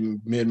violence, as I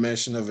made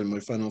mention of in my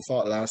final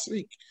thought last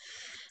week.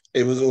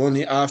 It was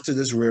only after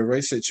this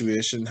railway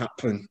situation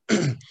happened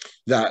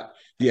that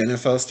the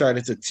NFL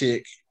started to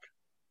take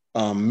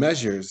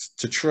measures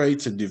to try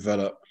to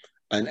develop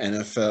an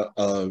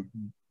NFL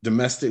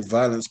domestic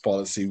violence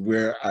policy,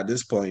 where at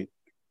this point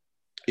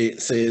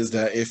it says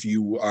that if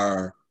you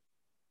are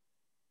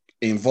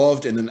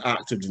involved in an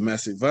act of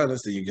domestic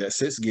violence, then you get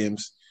 6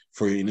 games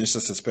for your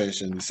initial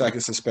suspension. The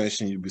second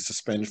suspension, you'll be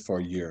suspended for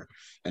a year.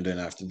 And then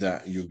after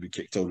that, you'll be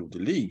kicked out of the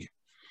league.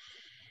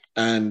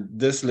 And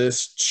this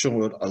list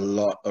showed a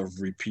lot of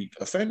repeat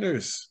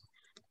offenders.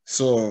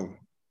 So,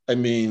 I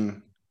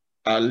mean,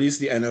 at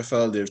least the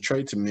NFL, they've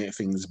tried to make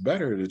things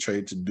better. They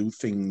tried to do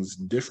things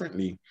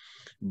differently,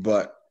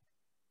 but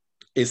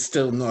it's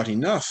still not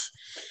enough.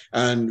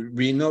 And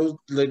we know,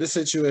 like, the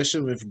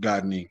situation with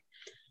Gladney.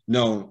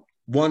 Now,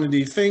 one of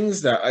the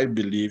things that I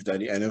believe that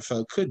the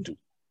NFL could do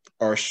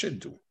or should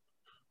do,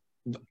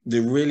 they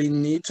really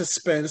need to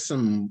spend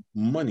some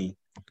money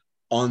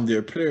on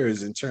their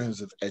players in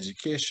terms of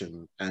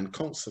education and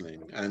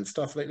counseling and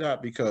stuff like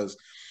that, because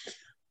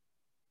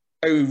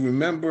I do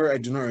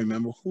not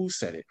remember who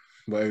said it,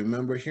 but I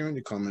remember hearing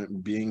the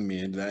comment being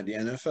made that the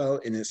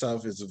NFL in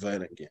itself is a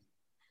violent game.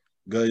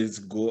 Guys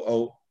go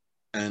out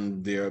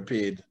and they are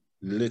paid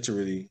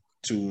literally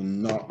to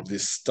knock the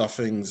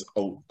stuffings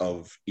out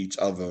of each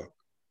other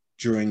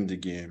during the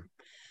game.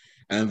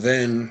 And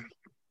then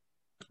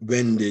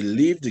when they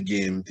leave the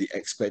game, the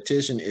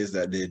expectation is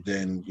that they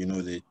then,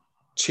 they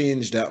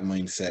change that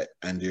mindset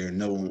and they're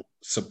now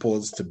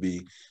supposed to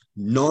be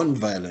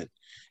non-violent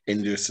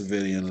in their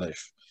civilian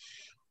life.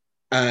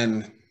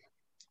 And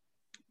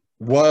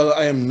while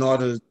I am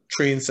not a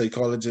trained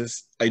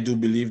psychologist, I do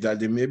believe that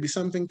there may be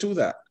something to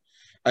that.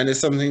 And it's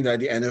something that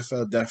the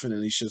NFL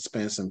definitely should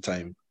spend some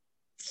time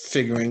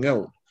figuring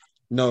out.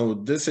 No,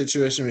 this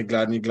situation with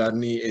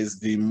Gladney is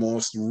the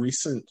most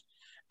recent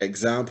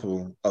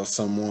example of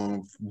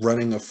someone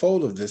running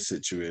afoul of this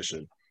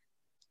situation.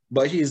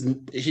 But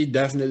he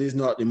definitely is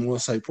not the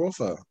most high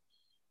profile.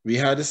 We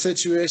had a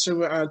situation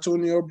with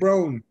Antonio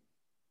Brown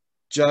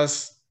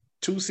just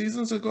 2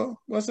 seasons ago,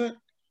 was it?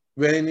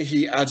 When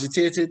he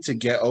agitated to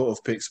get out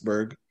of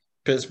Pittsburgh.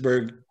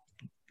 Pittsburgh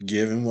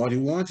gave him what he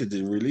wanted.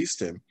 They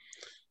released him.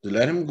 They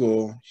let him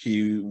go.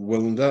 He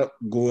wound up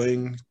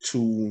going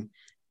to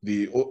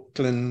the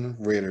Oakland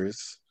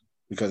Raiders,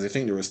 because I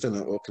think they were still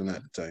in Oakland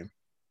at the time.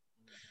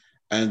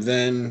 And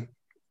then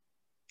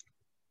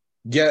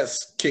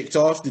gets kicked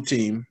off the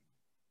team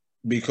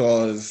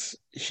because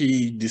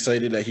he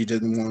decided that he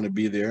didn't want to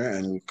be there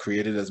and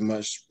created as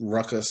much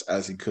ruckus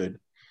as he could.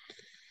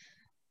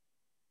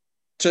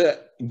 To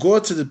go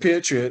to the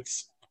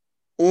Patriots,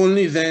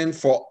 only then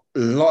for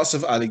lots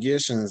of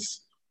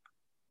allegations,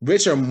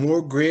 which are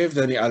more grave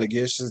than the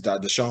allegations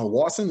that Deshaun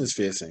Watson is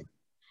facing,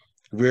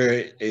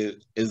 where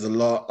it is a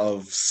lot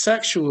of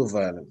sexual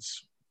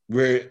violence,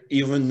 where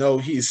even though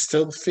he's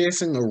still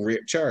facing a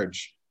rape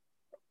charge,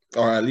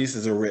 or at least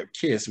it's a rape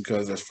case,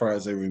 because as far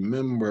as I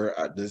remember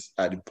at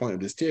the point of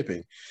this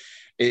taping,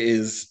 it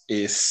is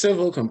a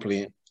civil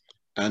complaint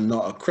and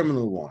not a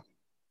criminal one.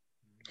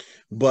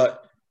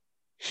 But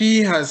he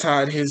has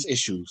had his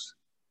issues,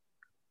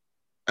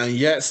 and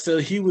yet still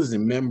he was a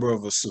member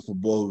of a Super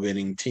Bowl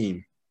winning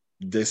team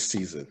this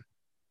season.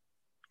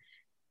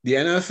 The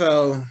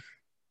NFL,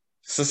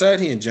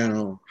 society in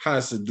general,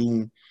 has to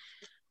do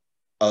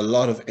a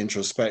lot of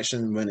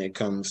introspection when it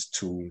comes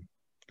to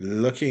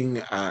looking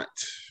at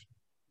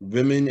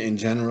women in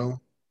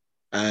general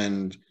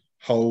and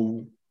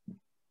how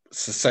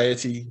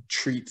society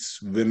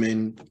treats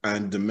women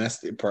and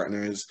domestic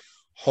partners,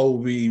 how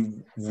we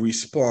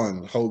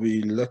respond, how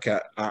we look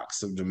at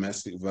acts of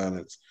domestic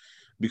violence,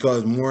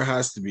 because more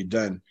has to be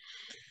done.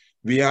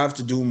 We have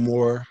to do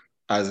more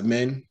as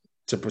men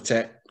to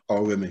protect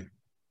our women.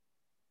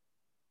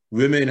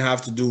 Women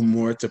have to do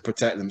more to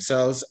protect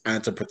themselves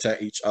and to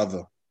protect each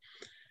other.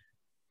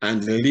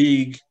 And the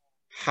league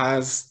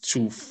has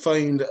to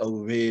find a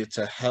way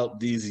to help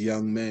these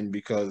young men,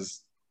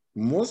 because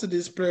most of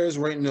these players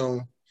right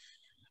now,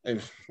 and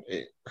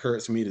it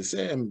hurts me to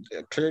say, I'm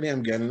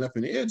getting up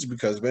in age,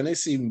 because when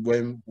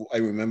I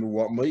remember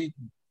what my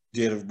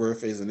date of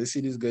birth is, and I see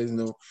these guys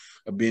now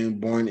are being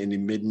born in the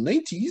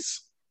mid-90s,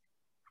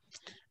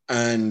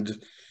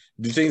 and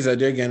the things that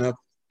they're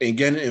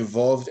getting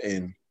involved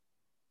in,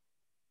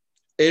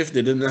 if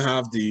they didn't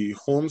have the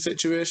home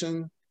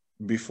situation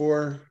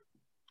before,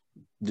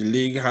 the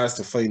league has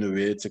to find a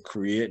way to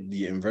create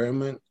the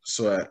environment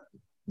so that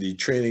the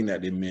training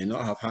that they may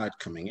not have had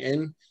coming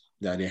in,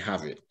 that they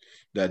have it,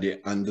 that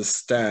they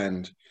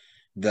understand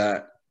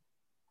that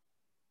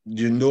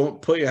you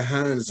don't put your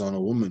hands on a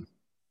woman,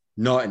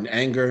 not in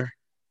anger.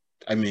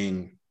 I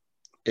mean,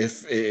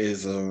 if it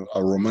is a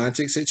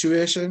romantic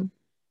situation,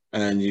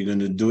 and you're going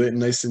to do it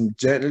nice and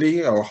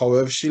gently or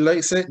however she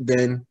likes it,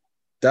 then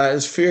that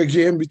is fair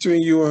game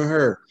between you and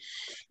her.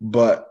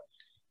 But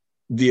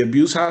the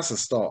abuse has to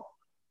stop.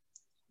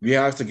 We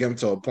have to get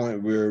to a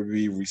point where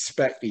we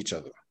respect each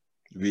other.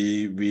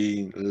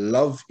 We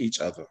love each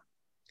other.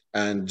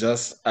 And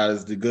just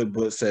as the good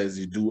book says,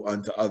 you do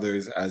unto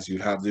others as you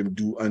have them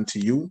do unto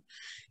you.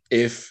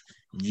 If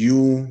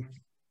you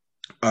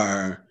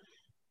are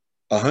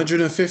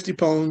 150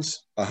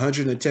 pounds,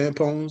 110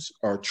 pounds,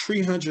 or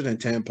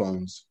 310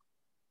 pounds,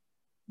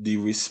 the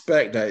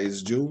respect that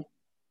is due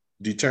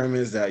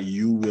determines that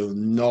you will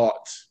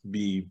not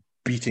be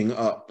beating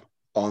up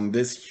on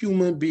this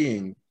human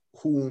being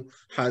who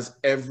has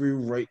every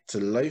right to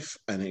life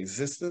and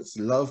existence,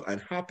 love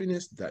and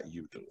happiness that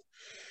you do.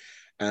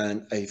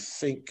 And I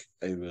think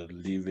I will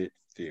leave it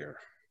there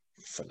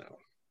for now.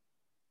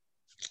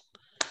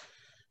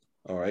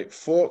 All right,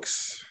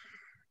 folks.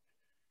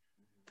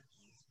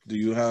 Do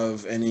you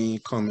have any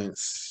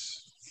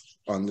comments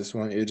on this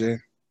one, AJ,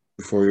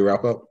 before we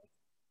wrap up?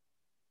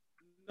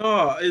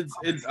 No,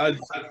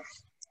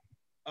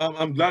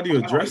 I'm glad you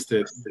addressed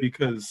it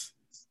because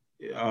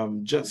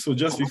just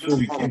before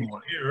we came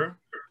on here,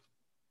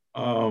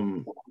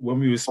 when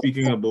we were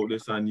speaking about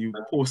this and you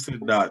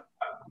posted that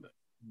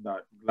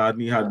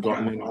Gladney had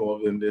gotten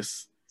involved in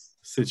this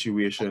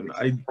situation,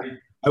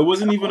 I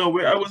wasn't even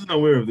aware. I wasn't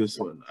aware of this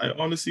one. I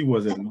honestly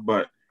wasn't.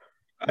 But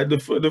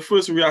the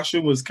first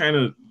reaction was kind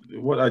of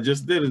what I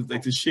just did is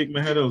like to shake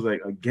my head. I was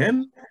like,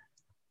 again.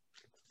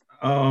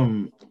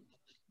 And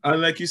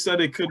like you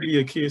said, it could be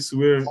a case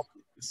where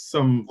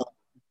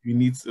we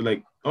need to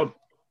like not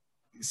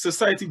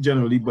society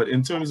generally, but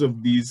in terms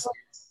of these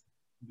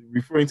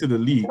referring to the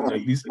league,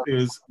 like these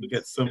players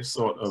get some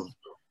sort of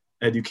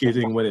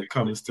educating when it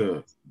comes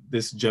to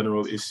this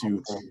general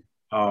issue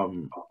of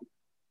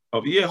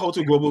how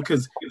to go about,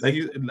 because like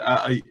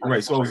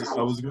right. So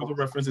I was going to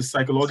reference the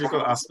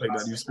psychological aspect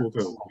that you spoke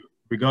of,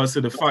 regards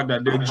to the fact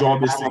that their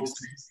job is to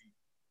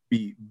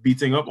be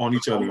beating up on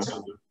each other.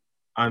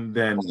 And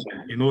then,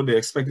 they're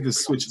expected to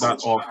switch that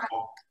off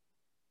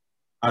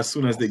as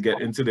soon as they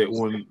get into their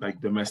own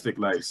like domestic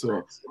life.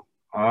 So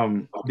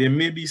there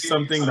may be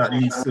something that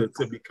needs to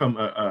become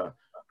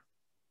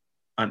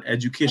an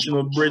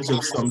educational bridge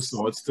of some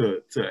sorts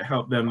to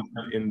help them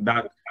in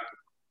that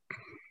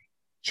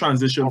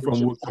transition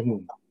from work to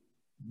home.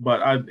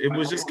 But it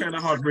was just kind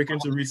of heartbreaking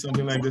to read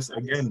something like this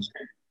again,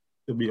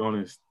 to be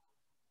honest.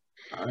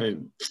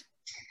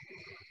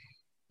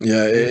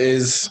 Yeah,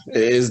 it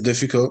is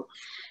difficult.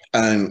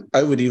 And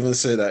I would even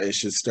say that it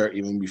should start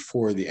even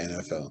before the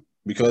NFL,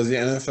 because the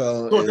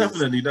NFL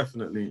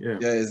definitely,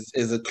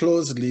 is a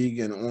closed league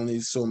and only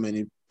so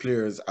many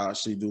players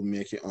actually do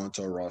make it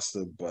onto a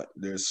roster. But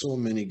there's so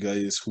many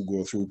guys who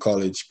go through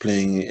college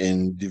playing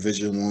in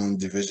Division 1,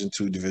 Division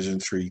 2, Division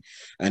 3,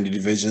 and the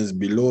divisions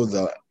below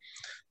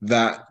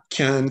that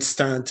can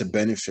stand to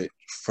benefit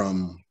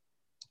from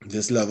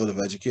this level of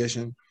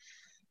education,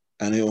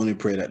 and I only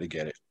pray that they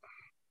get it,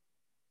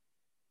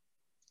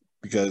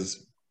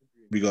 because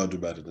we gotta do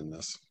better than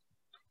this.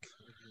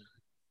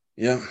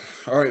 Yeah.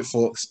 All right,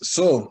 folks.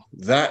 So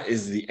that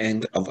is the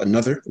end of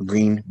another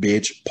Green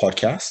Beige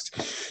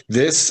podcast.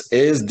 This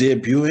is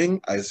debuting,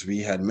 as we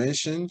had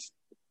mentioned.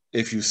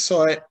 If you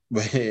saw it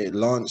when it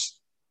launched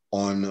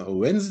on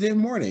Wednesday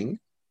morning,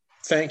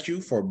 thank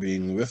you for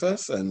being with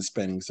us and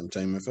spending some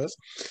time with us.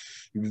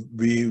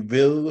 We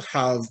will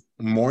have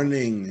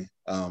morning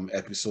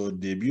episode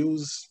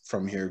debuts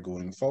from here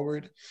going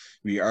forward.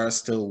 We are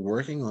still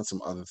working on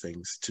some other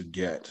things to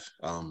get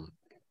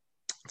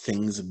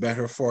things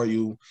better for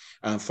you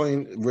and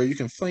find where you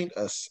can find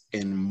us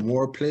in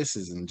more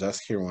places than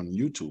just here on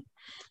YouTube.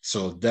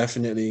 So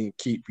definitely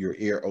keep your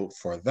ear out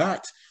for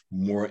that.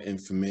 More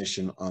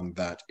information on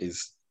that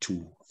is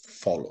to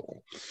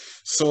follow.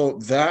 So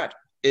that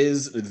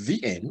is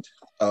the end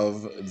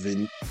of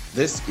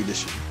this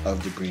edition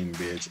of the Green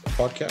Beige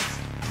podcast.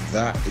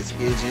 That is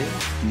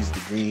AJ. He's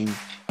the green.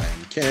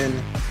 I'm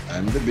Ken.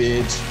 I'm the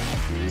beige.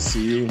 We'll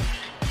see you